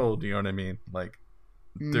around the world. You know what I mean? Like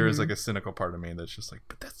there is like a cynical part of me that's just like,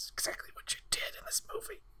 but that's exactly what you did in this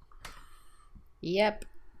movie. Yep.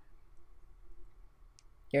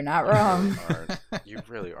 You're not wrong. You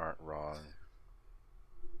really aren't wrong.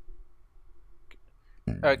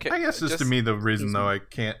 Okay, I guess just to me, the reason though I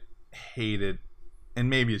can't hate it, and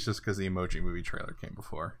maybe it's just because the Emoji Movie trailer came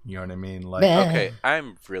before. You know what I mean? Like, okay,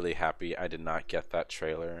 I'm really happy I did not get that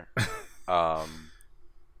trailer.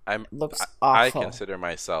 Looks awful. I consider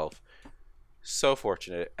myself so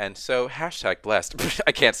fortunate and so #blessed.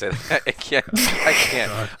 I can't say that. I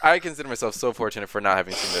can't. I consider myself so fortunate for not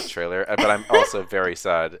having seen the trailer, but I'm also very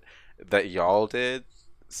sad that y'all did.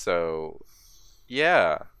 So,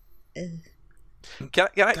 yeah. Can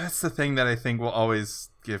I? That's the thing that I think will always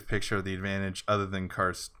give Pixar the advantage, other than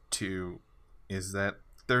Cars 2, is that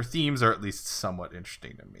their themes are at least somewhat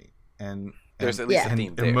interesting to me. And there's at least a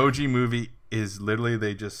theme there. Emoji Movie is literally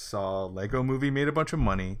they just saw Lego Movie made a bunch of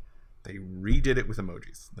money. They redid it with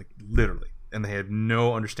emojis, like literally, and they had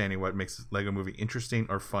no understanding what makes Lego Movie interesting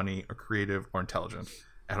or funny or creative or intelligent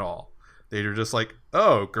at all. They were just like,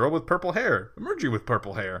 oh, girl with purple hair, emoji with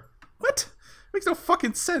purple hair. What? Makes no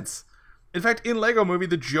fucking sense. In fact, in Lego Movie,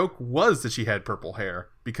 the joke was that she had purple hair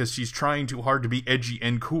because she's trying too hard to be edgy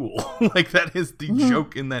and cool. Like that is the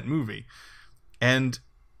joke in that movie. And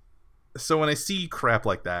so when I see crap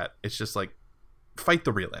like that, it's just like, fight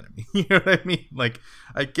the real enemy. You know what I mean? Like,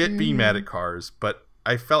 I get being mad at Cars, but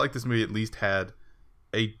I felt like this movie at least had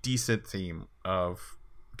a decent theme of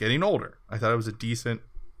getting older. I thought it was a decent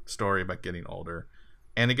story about getting older.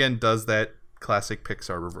 And again, does that classic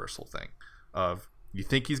Pixar reversal thing of you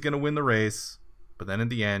think he's going to win the race, but then at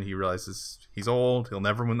the end he realizes he's old, he'll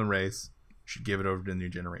never win the race, should give it over to the new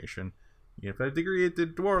generation. If I agree it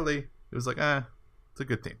did poorly, it was like, it's a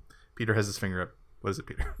good theme. Peter has his finger up. What is it,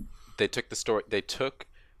 Peter? They took the story. They took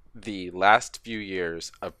the last few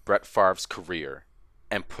years of Brett Favre's career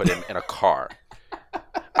and put him in a car.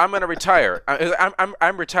 I'm gonna retire.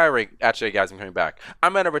 I'm retiring. Actually, guys, I'm coming back.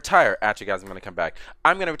 I'm gonna retire. Actually, guys, I'm gonna come back.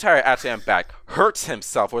 I'm gonna retire. Actually, I'm back. Hurts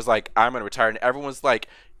himself. Was like, I'm gonna retire, and everyone's like,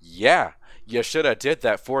 yeah, you should have did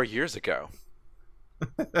that 4 years ago.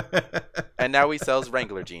 And now he sells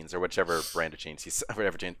Wrangler jeans or whichever brand of jeans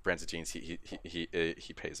brands of jeans he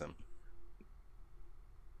pays him.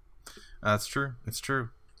 That's true. It's true.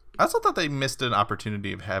 I also thought they missed an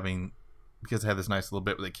opportunity of having, because they have this nice little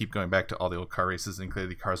bit where they keep going back to all the old car races, and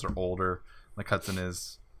clearly cars are older. Like Hudson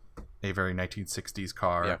is a very 1960s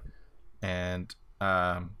car, and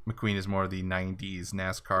McQueen is more the 90s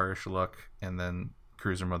NASCAR-ish look, and then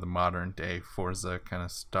Cruise are more the modern day Forza kind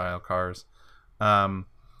of style cars. I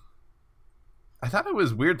I thought it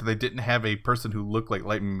was weird that they didn't have a person who looked like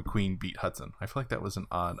Lightning McQueen beat Hudson. I feel like that was an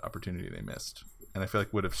odd opportunity they missed, and I feel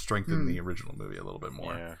like would have strengthened the original movie a little bit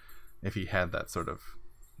more if he had that sort of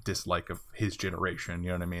dislike of his generation. You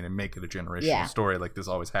know what I mean? And make it a generational story. Like this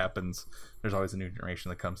always happens. There's always a new generation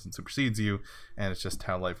that comes and supersedes you, and it's just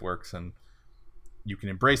how life works. And you can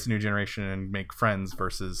embrace the new generation and make friends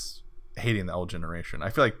versus hating the old generation. I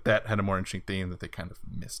feel like that had a more interesting theme that they kind of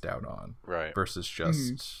missed out on, right? Versus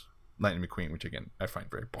just Lightning McQueen, which again I find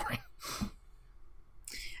very boring.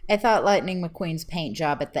 I thought Lightning McQueen's paint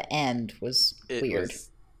job at the end was weird. Was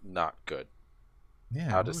not good.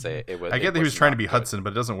 Yeah, I'll just say it was. I get that he was trying to be Hudson,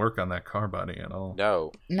 but it doesn't work on that car body at all.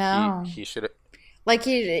 No. He should have. Like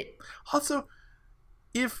he. Also,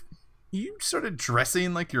 if you started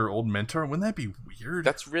dressing like your old mentor, wouldn't that be weird?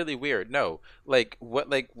 That's really weird. No,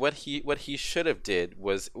 what he should have did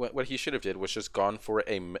was just gone for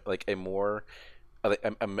a more a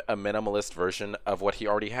minimalist version of what he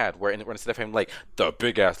already had, where instead of him like the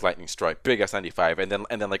big ass lightning strike, big ass 95, and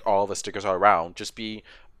then like all the stickers all around, just be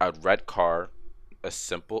a red car, a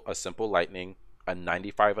simple lightning, a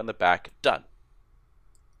 95 on the back, done.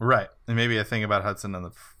 Right, and maybe a thing about Hudson on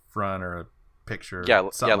the front or a picture.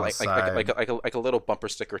 Like a little bumper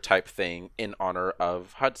sticker type thing in honor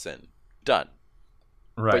of Hudson, done.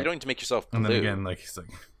 Right, but you don't need to make yourself blue. And then again, like he's like,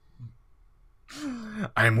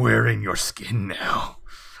 I'm wearing your skin now.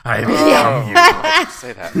 I become you.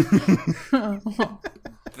 Say that.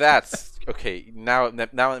 That's okay. Now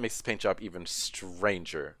it makes his paint job even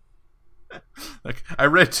stranger. Like I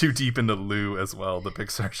read too deep into Lou as well, the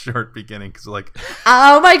Pixar short beginning, because like,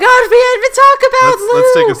 oh my god, we hadn't talked about Lou.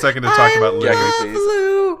 Let's take a second to talk about Lou. Yeah,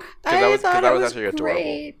 Lou. I thought it was actually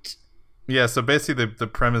great. Yeah, so basically the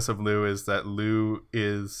premise of Lou is that Lou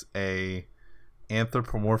is a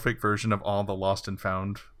anthropomorphic version of all the lost and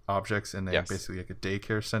found objects in basically like a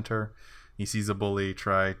daycare center. He sees a bully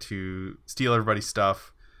try to steal everybody's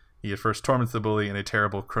stuff. He at first torments the bully in a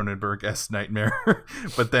terrible Cronenberg-esque nightmare,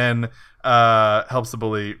 but then helps the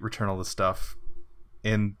bully return all the stuff,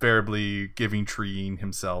 invariably giving Treen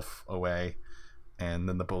himself away. And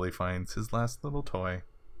then the bully finds his last little toy,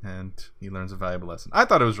 and he learns a valuable lesson. I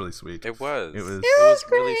thought it was really sweet. It was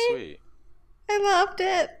really sweet. I loved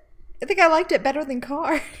it. I think I liked it better than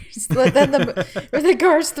Cars, than the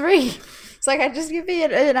Cars 3. It's like, I just give me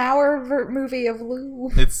an hour movie of Lou.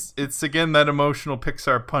 It's again that emotional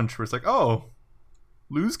Pixar punch where it's like, oh,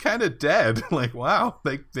 Lou's kind of dead. Like, wow,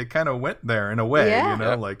 they kind of went there in a way, you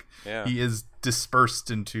know, like he is dispersed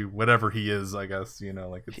into whatever he is, I guess, you know,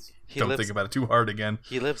 like it's don't think about it too hard again.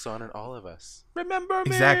 He lives on in all of us. Remember me?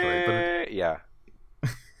 Exactly, but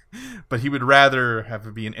but he would rather have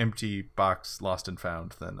it be an empty box lost and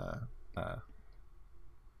found than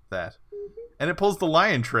that. And it pulls the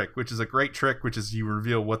lion trick, which is a great trick, which is you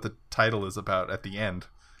reveal what the title is about at the end.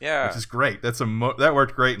 Yeah, which is great. That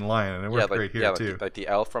worked great in Lion, and it worked great here too. Like the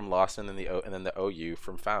L from Lost, and then the OU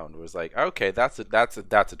from Found was like, okay, that's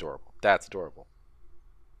adorable. That's adorable.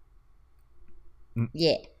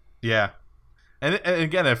 Yeah. And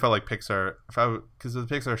again, I felt like Pixar, because the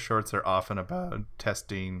Pixar shorts are often about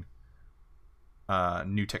testing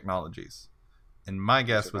new technologies. And my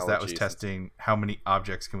guess was that was testing how many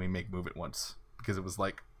objects can we make move at once, because it was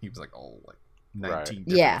like he was like 19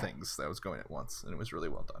 different things that was going at once, and it was really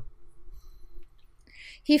well done.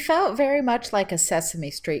 He felt very much like a Sesame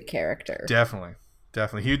Street character. Definitely.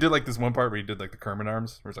 He did like this one part where he did like the Kermit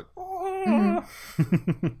arms, where it's like,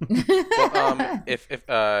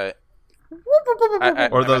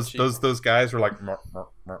 or those guys were like,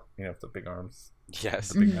 you know, the big arms. Yes.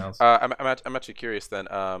 The big mouths. I'm actually curious then.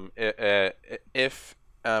 If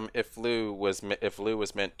Lou was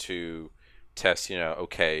meant to test, you know,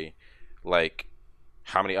 okay, like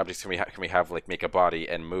how many objects can we have like make a body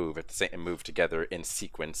and move at the same and move together in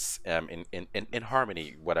sequence, in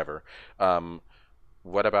harmony, whatever.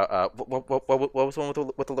 What about what was the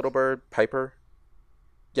one with the little bird, Piper?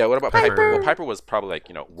 Yeah, what about Piper? Well, Piper was probably like,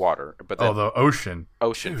 you know, water, but then, the ocean.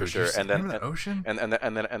 Ocean, dude, for sure. And then ocean. And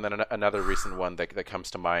then another recent one that comes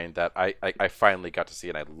to mind that I finally got to see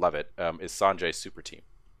and I love it is Sanjay's Super Team.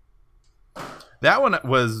 That one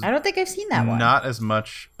was. I don't think I've seen that one. Not as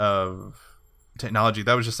much of technology.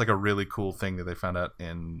 That was just like a really cool thing that they found out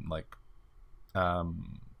in like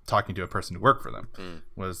talking to a person who worked for them.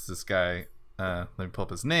 Was this guy. Let me pull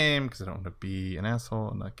up his name because I don't want to be an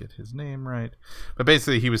asshole and not get his name right. But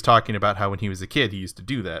basically, he was talking about how when he was a kid, he used to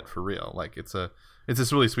do that for real. Like it's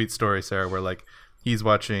this really sweet story, Sarah, where like he's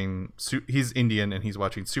Indian and he's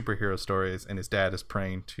watching superhero stories, and his dad is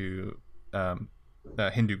praying to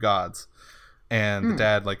Hindu gods, and the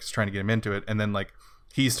dad like is trying to get him into it, and then like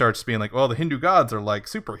he starts being like, well, the Hindu gods are like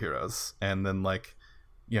superheroes, and then like,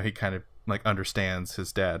 you know, he kind of like understands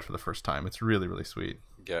his dad for the first time. It's really, really sweet.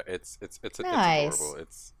 Yeah, it's nice. adorable.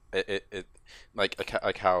 It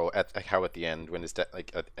like how at the end when his dad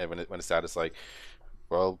when his dad is like,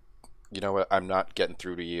 well, you know what, I'm not getting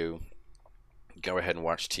through to you. Go ahead and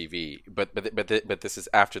watch TV. But this is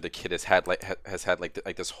after the kid has had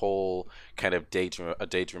this whole kind of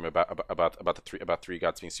daydream about three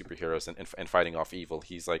gods being superheroes and fighting off evil.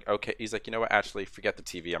 He's like, okay, he's like, you know what, actually forget the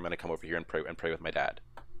TV. I'm gonna come over here and pray with my dad.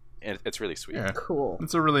 And it's really sweet. Yeah. Cool.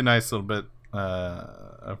 It's a really nice little bit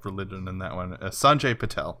of religion in that one. Sanjay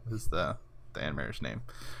Patel is the animator's name.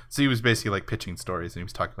 So he was basically like pitching stories, and he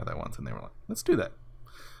was talking about that once, and they were like, let's do that.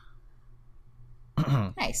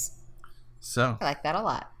 Nice. So I like that a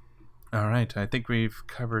lot. All right, I think we've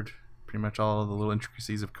covered pretty much all of the little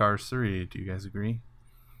intricacies of Cars 3. Do you guys agree?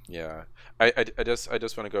 Yeah, I just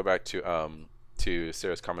want to go back to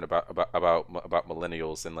Sarah's comment about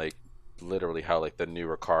millennials and like literally how like the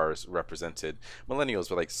newer cars represented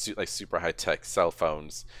millennials with like super high tech cell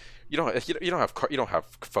phones. You don't have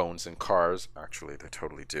phones in cars. Actually, they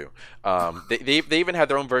totally do. They even had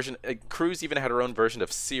their own version. Cruise even had her own version of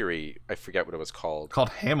Siri. I forget what it was called.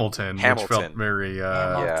 Called Hamilton. Hamilton. Which felt very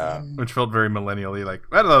which felt very millennially. Like,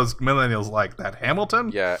 what are those millennials like? That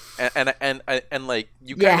Hamilton? Yeah, and like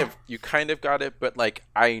you kind of got it, but like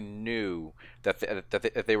I knew that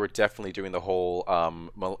they were definitely doing the whole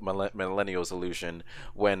millennials illusion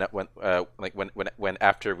when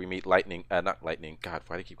after we meet Lightning, not Lightning. God,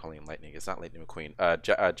 why do I keep calling him Lightning? It's not Lightning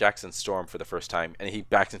McQueen. Jackson Storm for the first time, and he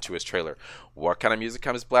backs into his trailer. What kind of music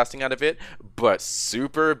comes blasting out of it? But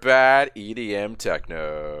super bad EDM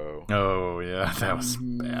techno. Oh yeah, that was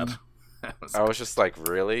bad. I was just like,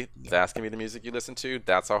 really? That's gonna be the music you listen to?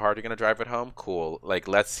 That's how hard you're gonna drive it home? Cool. Like,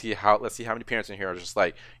 let's see how many parents in here are just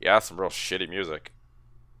like, yeah, some real shitty music.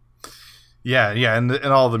 Yeah, and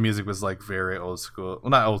all the music was like very old school.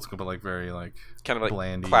 Well, not old school, but like very like kind of like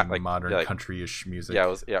blandy, like modern, like, country-ish music. Yeah,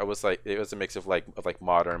 it was a mix of like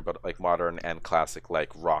modern, but like modern and classic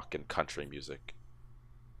like rock and country music,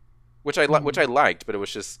 which I liked, but it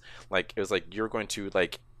was just like, it was like you're going to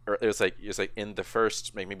like. Or it was like in the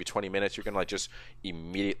first maybe 20 minutes you're gonna like just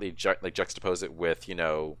immediately juxtapose it with, you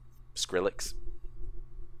know, Skrillex.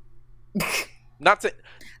 Not to.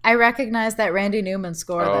 I recognize that Randy Newman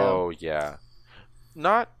score though. Oh yeah,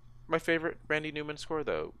 not my favorite Randy Newman score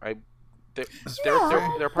though. There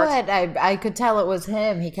are parts. But I could tell it was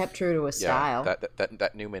him. He kept true to his style.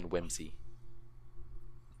 That Newman whimsy.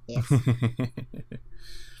 Yes.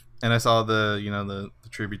 And I saw the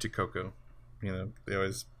tribute to Coco. You know, they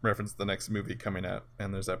always reference the next movie coming out,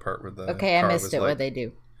 and there's that part where the I missed it. What they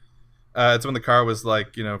do? It's when the car was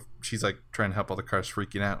like, you know, she's like trying to help all the cars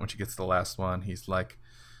freaking out. When she gets to the last one, he's like,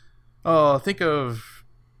 "Oh, think of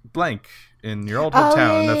blank in your old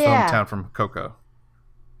hometown." That's the hometown from Coco.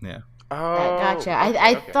 Yeah. Oh, gotcha.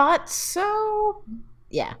 I thought so.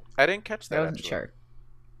 Yeah. I didn't catch that. I wasn't sure.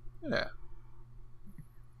 Yeah.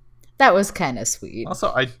 That was kind of sweet.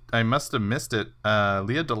 Also, I must have missed it.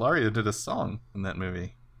 Leah Delaria did a song in that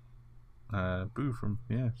movie.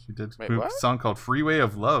 She did a song called "Freeway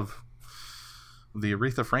of Love," the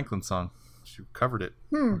Aretha Franklin song. She covered it.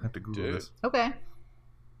 I'll have to Google this. Okay.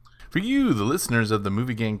 For you, the listeners of the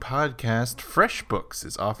Movie Gang podcast, FreshBooks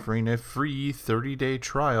is offering a free 30-day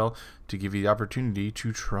trial to give you the opportunity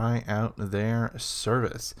to try out their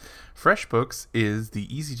service. FreshBooks is the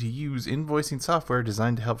easy-to-use invoicing software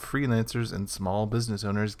designed to help freelancers and small business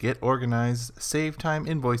owners get organized, save time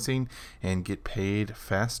invoicing, and get paid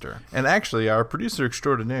faster. And actually, our producer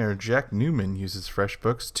extraordinaire, Jack Newman, uses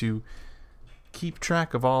FreshBooks to keep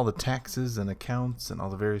track of all the taxes and accounts and all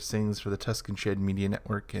the various things for the Tuscan Shed Media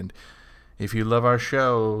Network. And if you love our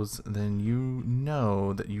shows, then you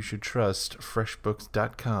know that you should trust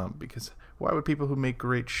FreshBooks.com, because why would people who make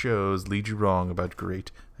great shows lead you wrong about great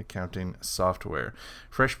accounting software?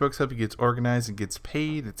 FreshBooks helps you get organized and gets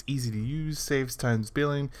paid. It's easy to use, saves time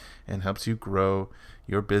billing, and helps you grow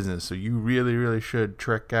your business. So you really, really should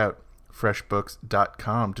check out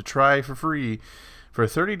FreshBooks.com to try for free. For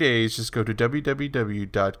 30 days, just go to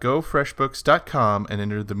www.gofreshbooks.com and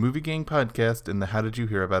enter the Movie Gang podcast in the How Did You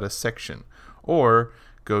Hear About Us section. Or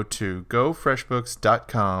go to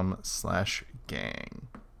gofreshbooks.com/gang.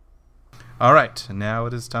 All right, now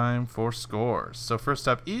it is time for scores. So first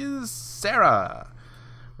up is Sarah.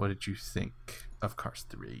 What did you think of Cars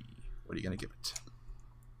 3? What are you going to give it?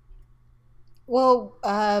 Well,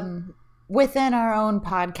 within our own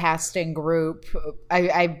podcasting group,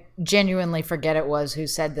 I genuinely forget it was who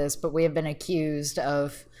said this, but we have been accused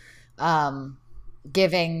of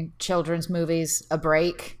giving children's movies a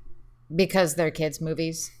break because they're kids'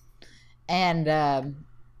 movies. And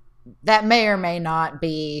that may or may not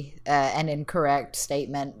be an incorrect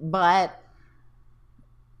statement, but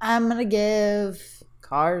I'm going to give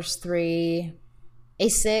Cars 3 a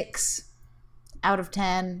 6 out of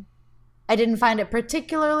 10. I didn't find it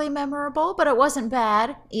particularly memorable, but it wasn't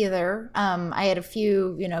bad either. I had a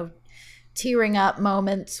few, tearing up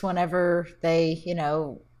moments whenever they,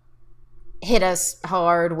 hit us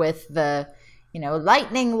hard with the,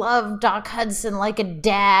 Lightning loved Doc Hudson like a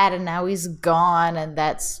dad, and now he's gone, and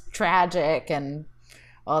that's tragic, and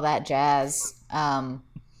all that jazz. And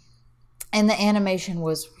the animation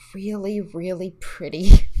was really, really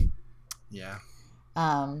pretty. Yeah.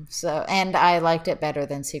 And I liked it better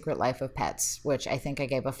than Secret Life of Pets, which I think I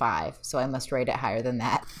gave a 5, so I must rate it higher than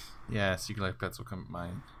that. Yeah, Secret Life of Pets will come at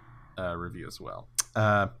my review as well.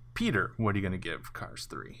 Peter, what are you going to give Cars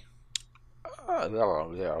 3?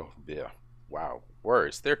 Yeah. Wow,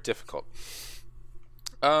 words, they're difficult.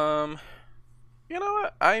 You know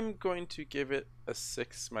what? I'm going to give it a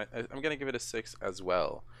 6. I'm going to give it a 6 as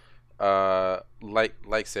well. Like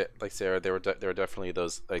Sarah, there were definitely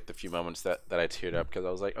those, like, the few moments that I teared up because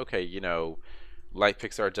I was like, okay, like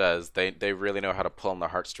Pixar does, they really know how to pull on the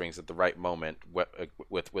heartstrings at the right moment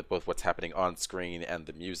with both what's happening on screen and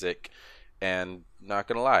the music. And not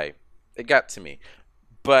gonna lie, it got to me.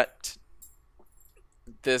 But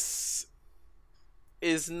this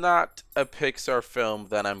is not a Pixar film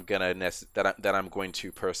that I'm going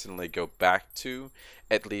to personally go back to.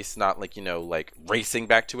 At least not like racing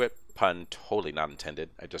back to it. Pun totally not intended.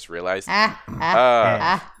 I just realized. But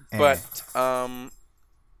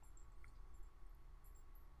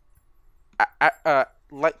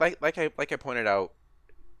like I pointed out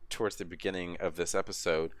towards the beginning of this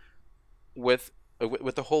episode, with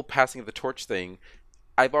the whole passing of the torch thing,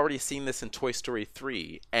 I've already seen this in Toy Story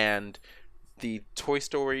 3, and the Toy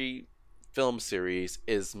Story film series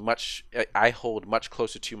I hold much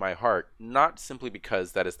closer to my heart, not simply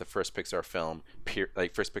because that is the first Pixar film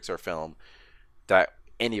that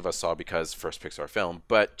any of us saw because first Pixar film,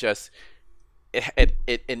 but just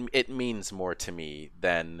it means more to me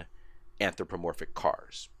than anthropomorphic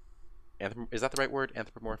cars. Is that the right word?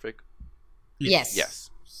 Anthropomorphic? Yes.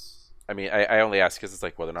 I mean, I only ask because it's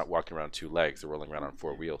like, well, they're not walking around on 2 legs; they're rolling around on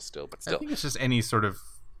 4 wheels still. But still, I think it's just any sort of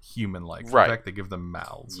human-like. Right. In fact, they give them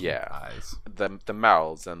mouths. Yeah, eyes. The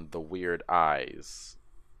mouths and the weird eyes,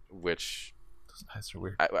 which those eyes are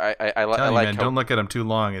weird. I like. Man, don't look at them too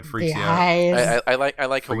long; it freaks you out. I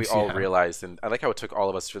like how we all realized, and I like how it took all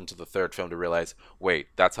of us into the third film to realize. Wait,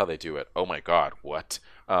 that's how they do it. Oh my God, what?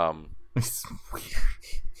 It's weird.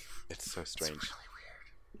 It's so strange. It's really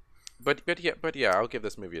weird. But yeah, I'll give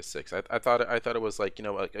this movie a 6. I thought it was like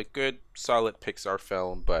a good solid Pixar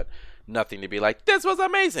film, but nothing to be like this was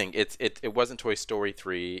amazing. It wasn't Toy Story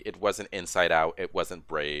 3. It wasn't Inside Out. It wasn't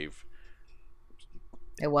Brave.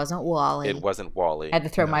 It wasn't WALL-E. I had to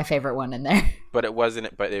throw my favorite one in there. But it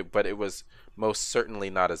wasn't. But it was most certainly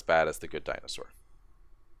not as bad as The Good Dinosaur.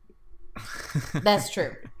 That's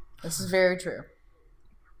true. This is very true.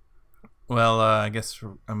 Well, I guess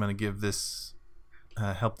I'm gonna give this.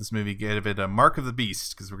 Help this movie give it a Mark of the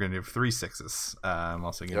Beast because we're going to do 3 6s. I'm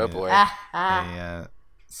also going to give it a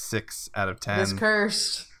 6 out of 10. It is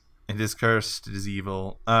cursed. It is cursed. It is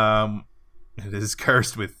evil. It is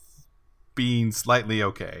cursed with being slightly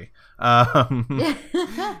okay.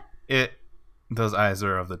 Those eyes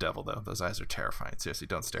are of the devil, though. Those eyes are terrifying. Seriously,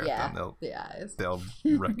 don't stare at them. They'll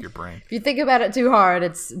wreck your brain. If you think about it too hard,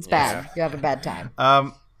 it's bad. You have a bad time.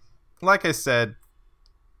 Like I said,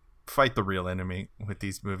 fight the real enemy with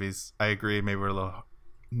these movies. I agree, maybe we're a little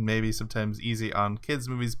sometimes easy on kids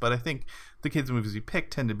movies, but I think the kids movies we pick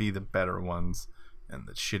tend to be the better ones, and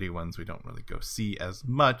the shitty ones we don't really go see as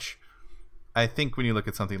much. I think when you look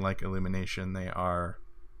at something like Illumination, they are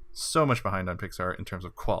so much behind on Pixar in terms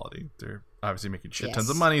of quality. They're obviously making shit tons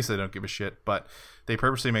of money, so they don't give a shit, but they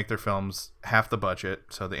purposely make their films half the budget,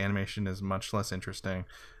 so the animation is much less interesting,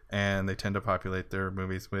 and they tend to populate their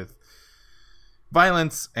movies with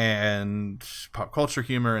violence and pop culture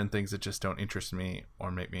humor and things that just don't interest me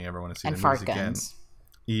or make me ever want to see the movies again.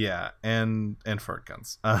 Yeah, and fart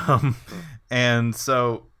guns. And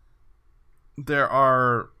so there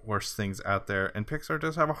are worse things out there, and Pixar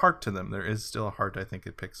does have a heart to them. There is still a heart, I think,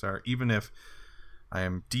 at Pixar, even if I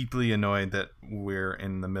am deeply annoyed that we're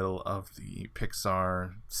in the middle of the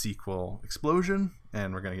Pixar sequel explosion,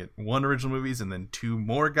 and we're going to get 1 original movies and then 2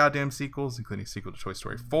 more goddamn sequels, including a sequel to Toy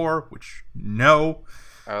Story 4, which no.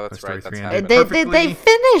 Oh, that's right. They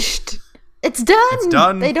finished. It's done. It's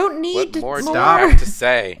done. They don't need more to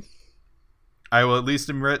say. I will at least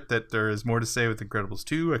admit that there is more to say with Incredibles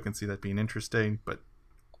 2. I can see that being interesting, but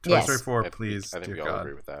Toy Story 4, please, I think dear we all God.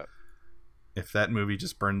 agree with that. If that movie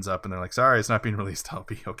just burns up and they're like, sorry, it's not being released, I'll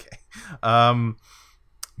be okay.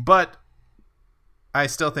 But I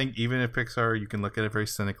still think even if Pixar, you can look at it very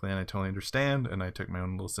cynically, and I totally understand, and I took my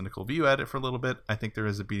own little cynical view at it for a little bit. I think there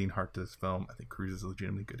is a beating heart to this film. I think Cruise is a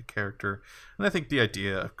legitimately good character, and I think the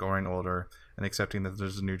idea of growing older and accepting that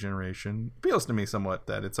there's a new generation appeals to me somewhat,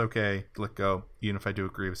 that it's okay to let go, even if I do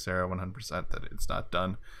agree with Sarah 100% that it's not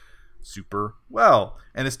done super well.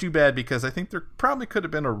 And it's too bad because I think there probably could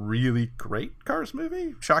have been a really great Cars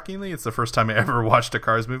movie. Shockingly, it's the first time I ever watched a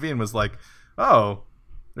Cars movie and was like, oh,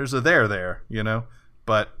 there's a there, you know?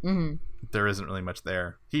 But there isn't really much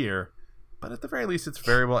there here. But at the very least, it's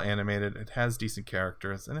very well animated. It has decent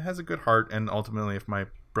characters, and it has a good heart. And ultimately, if my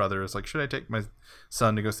brother is like, should I take my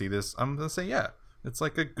son to go see this? I'm going to say, yeah. It's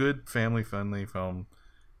like a good family-friendly film,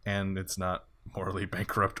 and it's not morally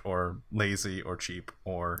bankrupt or lazy or cheap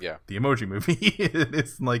or the Emoji Movie.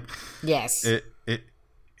 It's like... Yes.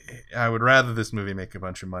 I would rather this movie make a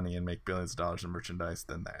bunch of money and make billions of dollars in merchandise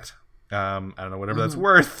than that. I don't know whatever that's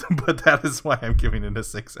worth, but that is why I'm giving it a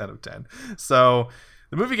 6 out of 10. So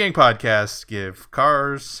the Movie Gang podcast give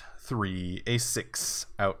Cars 3 a 6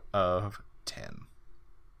 out of 10. I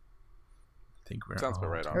think we're sounds about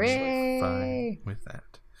right on. Fine with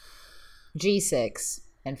that. G6,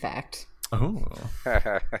 in fact. Oh.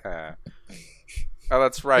 Oh,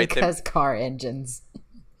 that's right. Because car engines.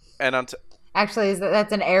 And actually,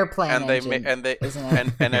 that's an airplane and engine. I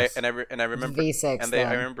remember V6.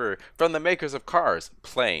 I remember from the makers of Cars,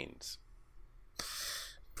 Planes.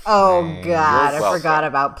 Oh God, I forgot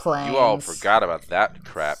about Planes. You all forgot about that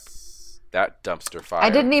crap, that dumpster fire. I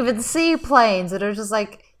didn't even see Planes. It was just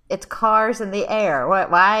like it's cars in the air. What?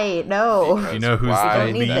 Why? No. Because you know who's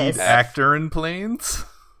the lead actor in Planes?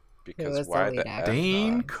 Because why the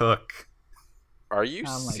Dane Cook. Are you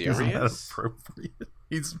serious? Appropriate.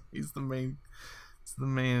 He's the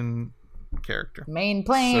main character. Main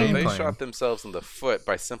plane. So they shot themselves in the foot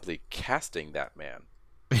by simply casting that man.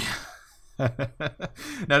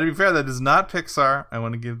 Now, to be fair, that is not Pixar. I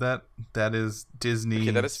want to give that is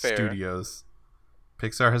Disney Studios.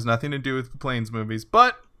 Pixar has nothing to do with the Planes movies,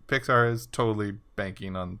 but Pixar is totally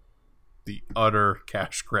banking on the utter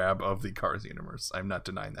cash grab of the Cars universe. I'm not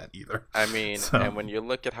denying that either. I mean, and when you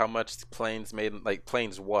look at how much Planes made, like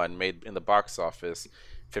Planes 1 made in the box office,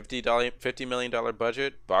 $50 million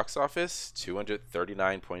budget, box office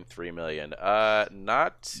 $239.3 million.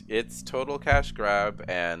 Not its total cash grab,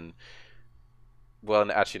 and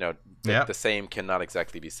well, actually no, the same cannot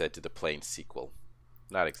exactly be said to the Planes sequel.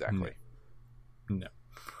 Not exactly. No.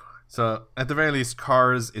 So, at the very least,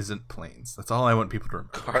 Cars isn't Planes. That's all I want people to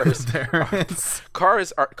remember. Cars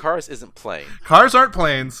isn't plane. Cars aren't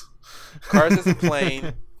planes. Cars isn't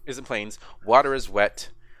plane. Isn't planes. Water is wet.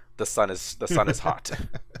 The sun is hot.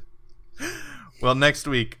 Well, next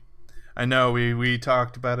week, I know we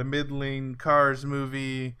talked about a middling Cars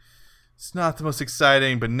movie. It's not the most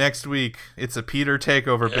exciting, but next week it's a Peter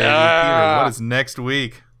takeover, baby. Peter, what is next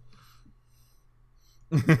week?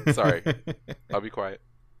 Sorry, I'll be quiet.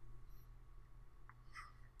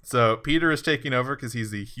 So Peter is taking over because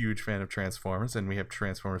he's a huge fan of Transformers, and we have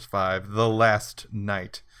Transformers 5, The Last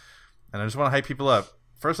Night. And I just want to hype people up.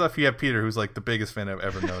 First off, you have Peter, who's like the biggest fan I've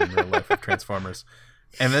ever known in real life of Transformers.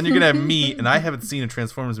 And then you're going to have me, and I haven't seen a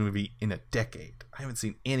Transformers movie in a decade. I haven't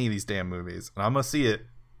seen any of these damn movies. And I'm going to see it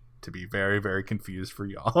to be very, very confused for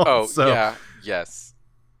y'all. Oh, so, yeah. Yes.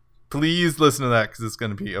 Please listen to that because it's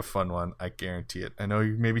going to be a fun one. I guarantee it. I know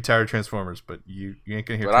you may be tired of Transformers, but you ain't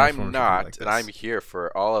going to hear Transformers. But I'm not, like and I'm here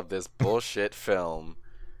for all of this bullshit film.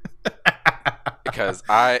 Because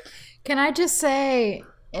I... Can I just say,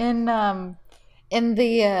 in the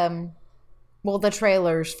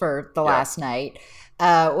trailers for The Last Night,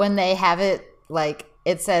 when they have it, like,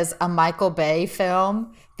 it says a Michael Bay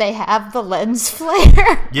film, they have the lens flare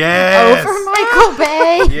over Michael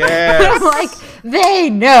Bay. Yes. I'm like, they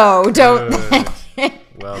know, don't they?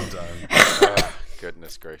 Well done.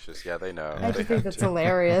 Goodness gracious. Yeah, they know. I just think that's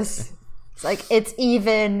hilarious. It's like, it's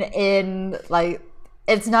even in, like,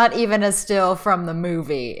 it's not even a still from the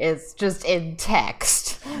movie. It's just in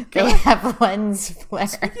text. They have lens flare.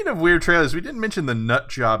 Speaking of weird trailers, we didn't mention the Nut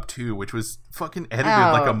Job 2, which was fucking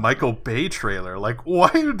edited like a Michael Bay trailer. Like, why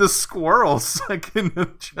are the squirrels like in a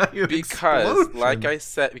giant explosion? Like I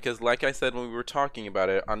said when we were talking about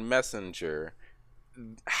it on Messenger,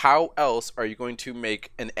 how else are you going to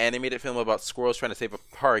make an animated film about squirrels trying to save a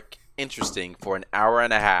park interesting for an hour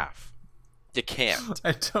and a half? You can't.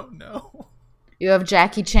 I don't know. You have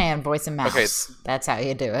Jackie Chan voicing Mouse. Okay. That's how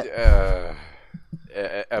you do it.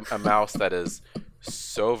 A mouse that is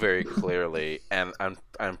so very clearly, and I'm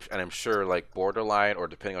sure like borderline or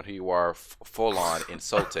depending on who you are, full on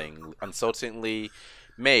insultingly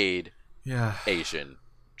made Asian,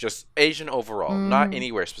 just Asian overall, not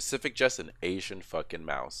anywhere specific, just an Asian fucking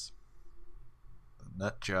mouse.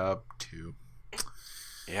 Nut job too.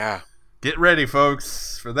 Yeah. Get ready,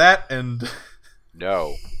 folks, for that. And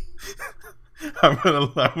no, I'm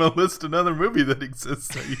gonna list another movie that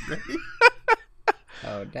exists. Are you ready?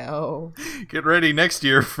 Oh no! Get ready next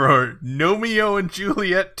year for Gnomeo and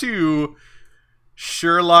Juliet 2,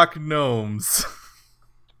 Sherlock Gnomes.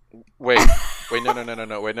 Wait, no,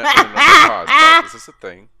 pause. Is this a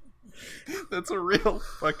thing? That's a real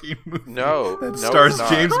fucking movie. No, that stars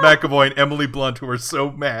James McAvoy and Emily Blunt, who are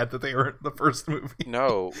so mad that they were in the first movie.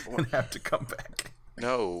 No, and have to come back.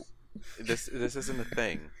 No, this isn't a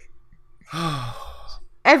thing.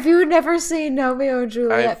 Have you never seen Romeo and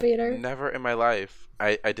Juliet, Peter? Never in my life.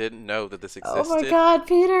 I didn't know that this existed. Oh my god,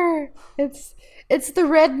 Peter! It's the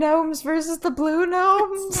red gnomes versus the blue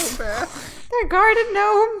gnomes. So bad. They're garden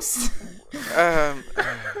gnomes.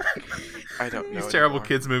 I don't know. These terrible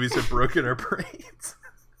kids movies have broken our brains.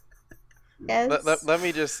 Yes. Let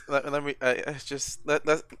me just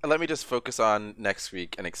focus on next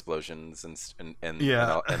week and explosions and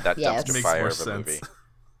that dumpster fire of a movie.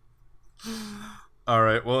 All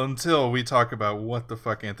right. Well, until we talk about what the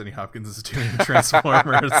fuck Anthony Hopkins is doing in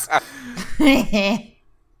Transformers,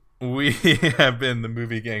 we have been the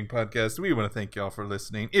Movie Gang Podcast. We want to thank y'all for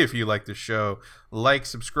listening. If you like the show, like,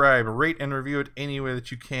 subscribe, rate, and review it any way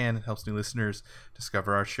that you can. It helps new listeners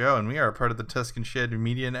discover our show. And we are a part of the Tuscan Shed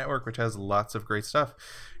Media Network, which has lots of great stuff.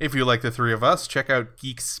 If you like the three of us, check out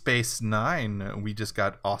Geek Space 9. We just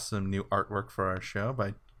got awesome new artwork for our show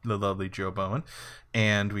by the lovely Joe Bowen,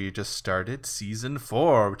 and we just started season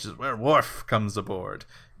 4, which is where Worf comes aboard.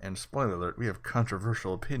 And spoiler alert, we have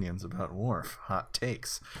controversial opinions about Worf. Hot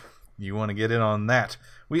takes. You want to get in on that.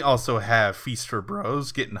 We also have Feast for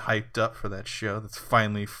Bros, getting hyped up for that show that's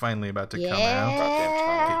finally about to come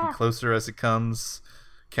out. Getting closer as it comes.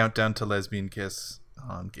 Countdown to Lesbian Kiss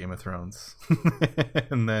on Game of Thrones.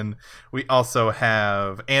 And then we also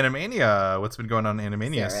have Animania. What's been going on in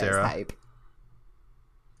Animania, Sarah? Hype.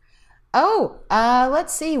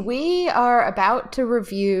 Let's see. We are about to do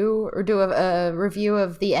a review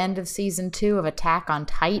of the end of season 2 of Attack on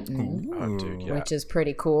Titan, which is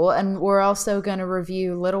pretty cool. And we're also going to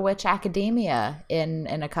review Little Witch Academia in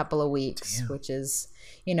a couple of weeks, which is,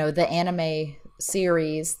 the anime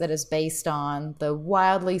series that is based on the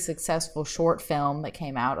wildly successful short film that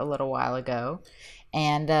came out a little while ago.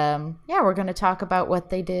 And we're going to talk about what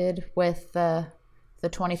they did with the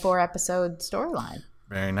 24 episode storyline.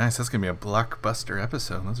 Very nice. That's going to be a blockbuster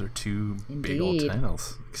episode. Those are two big old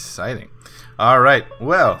titles. Exciting. All right.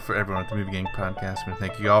 Well, for everyone at the Movie Gang Podcast, I want to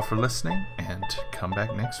thank you all for listening, and come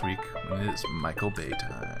back next week when it is Michael Bay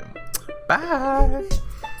time. Bye.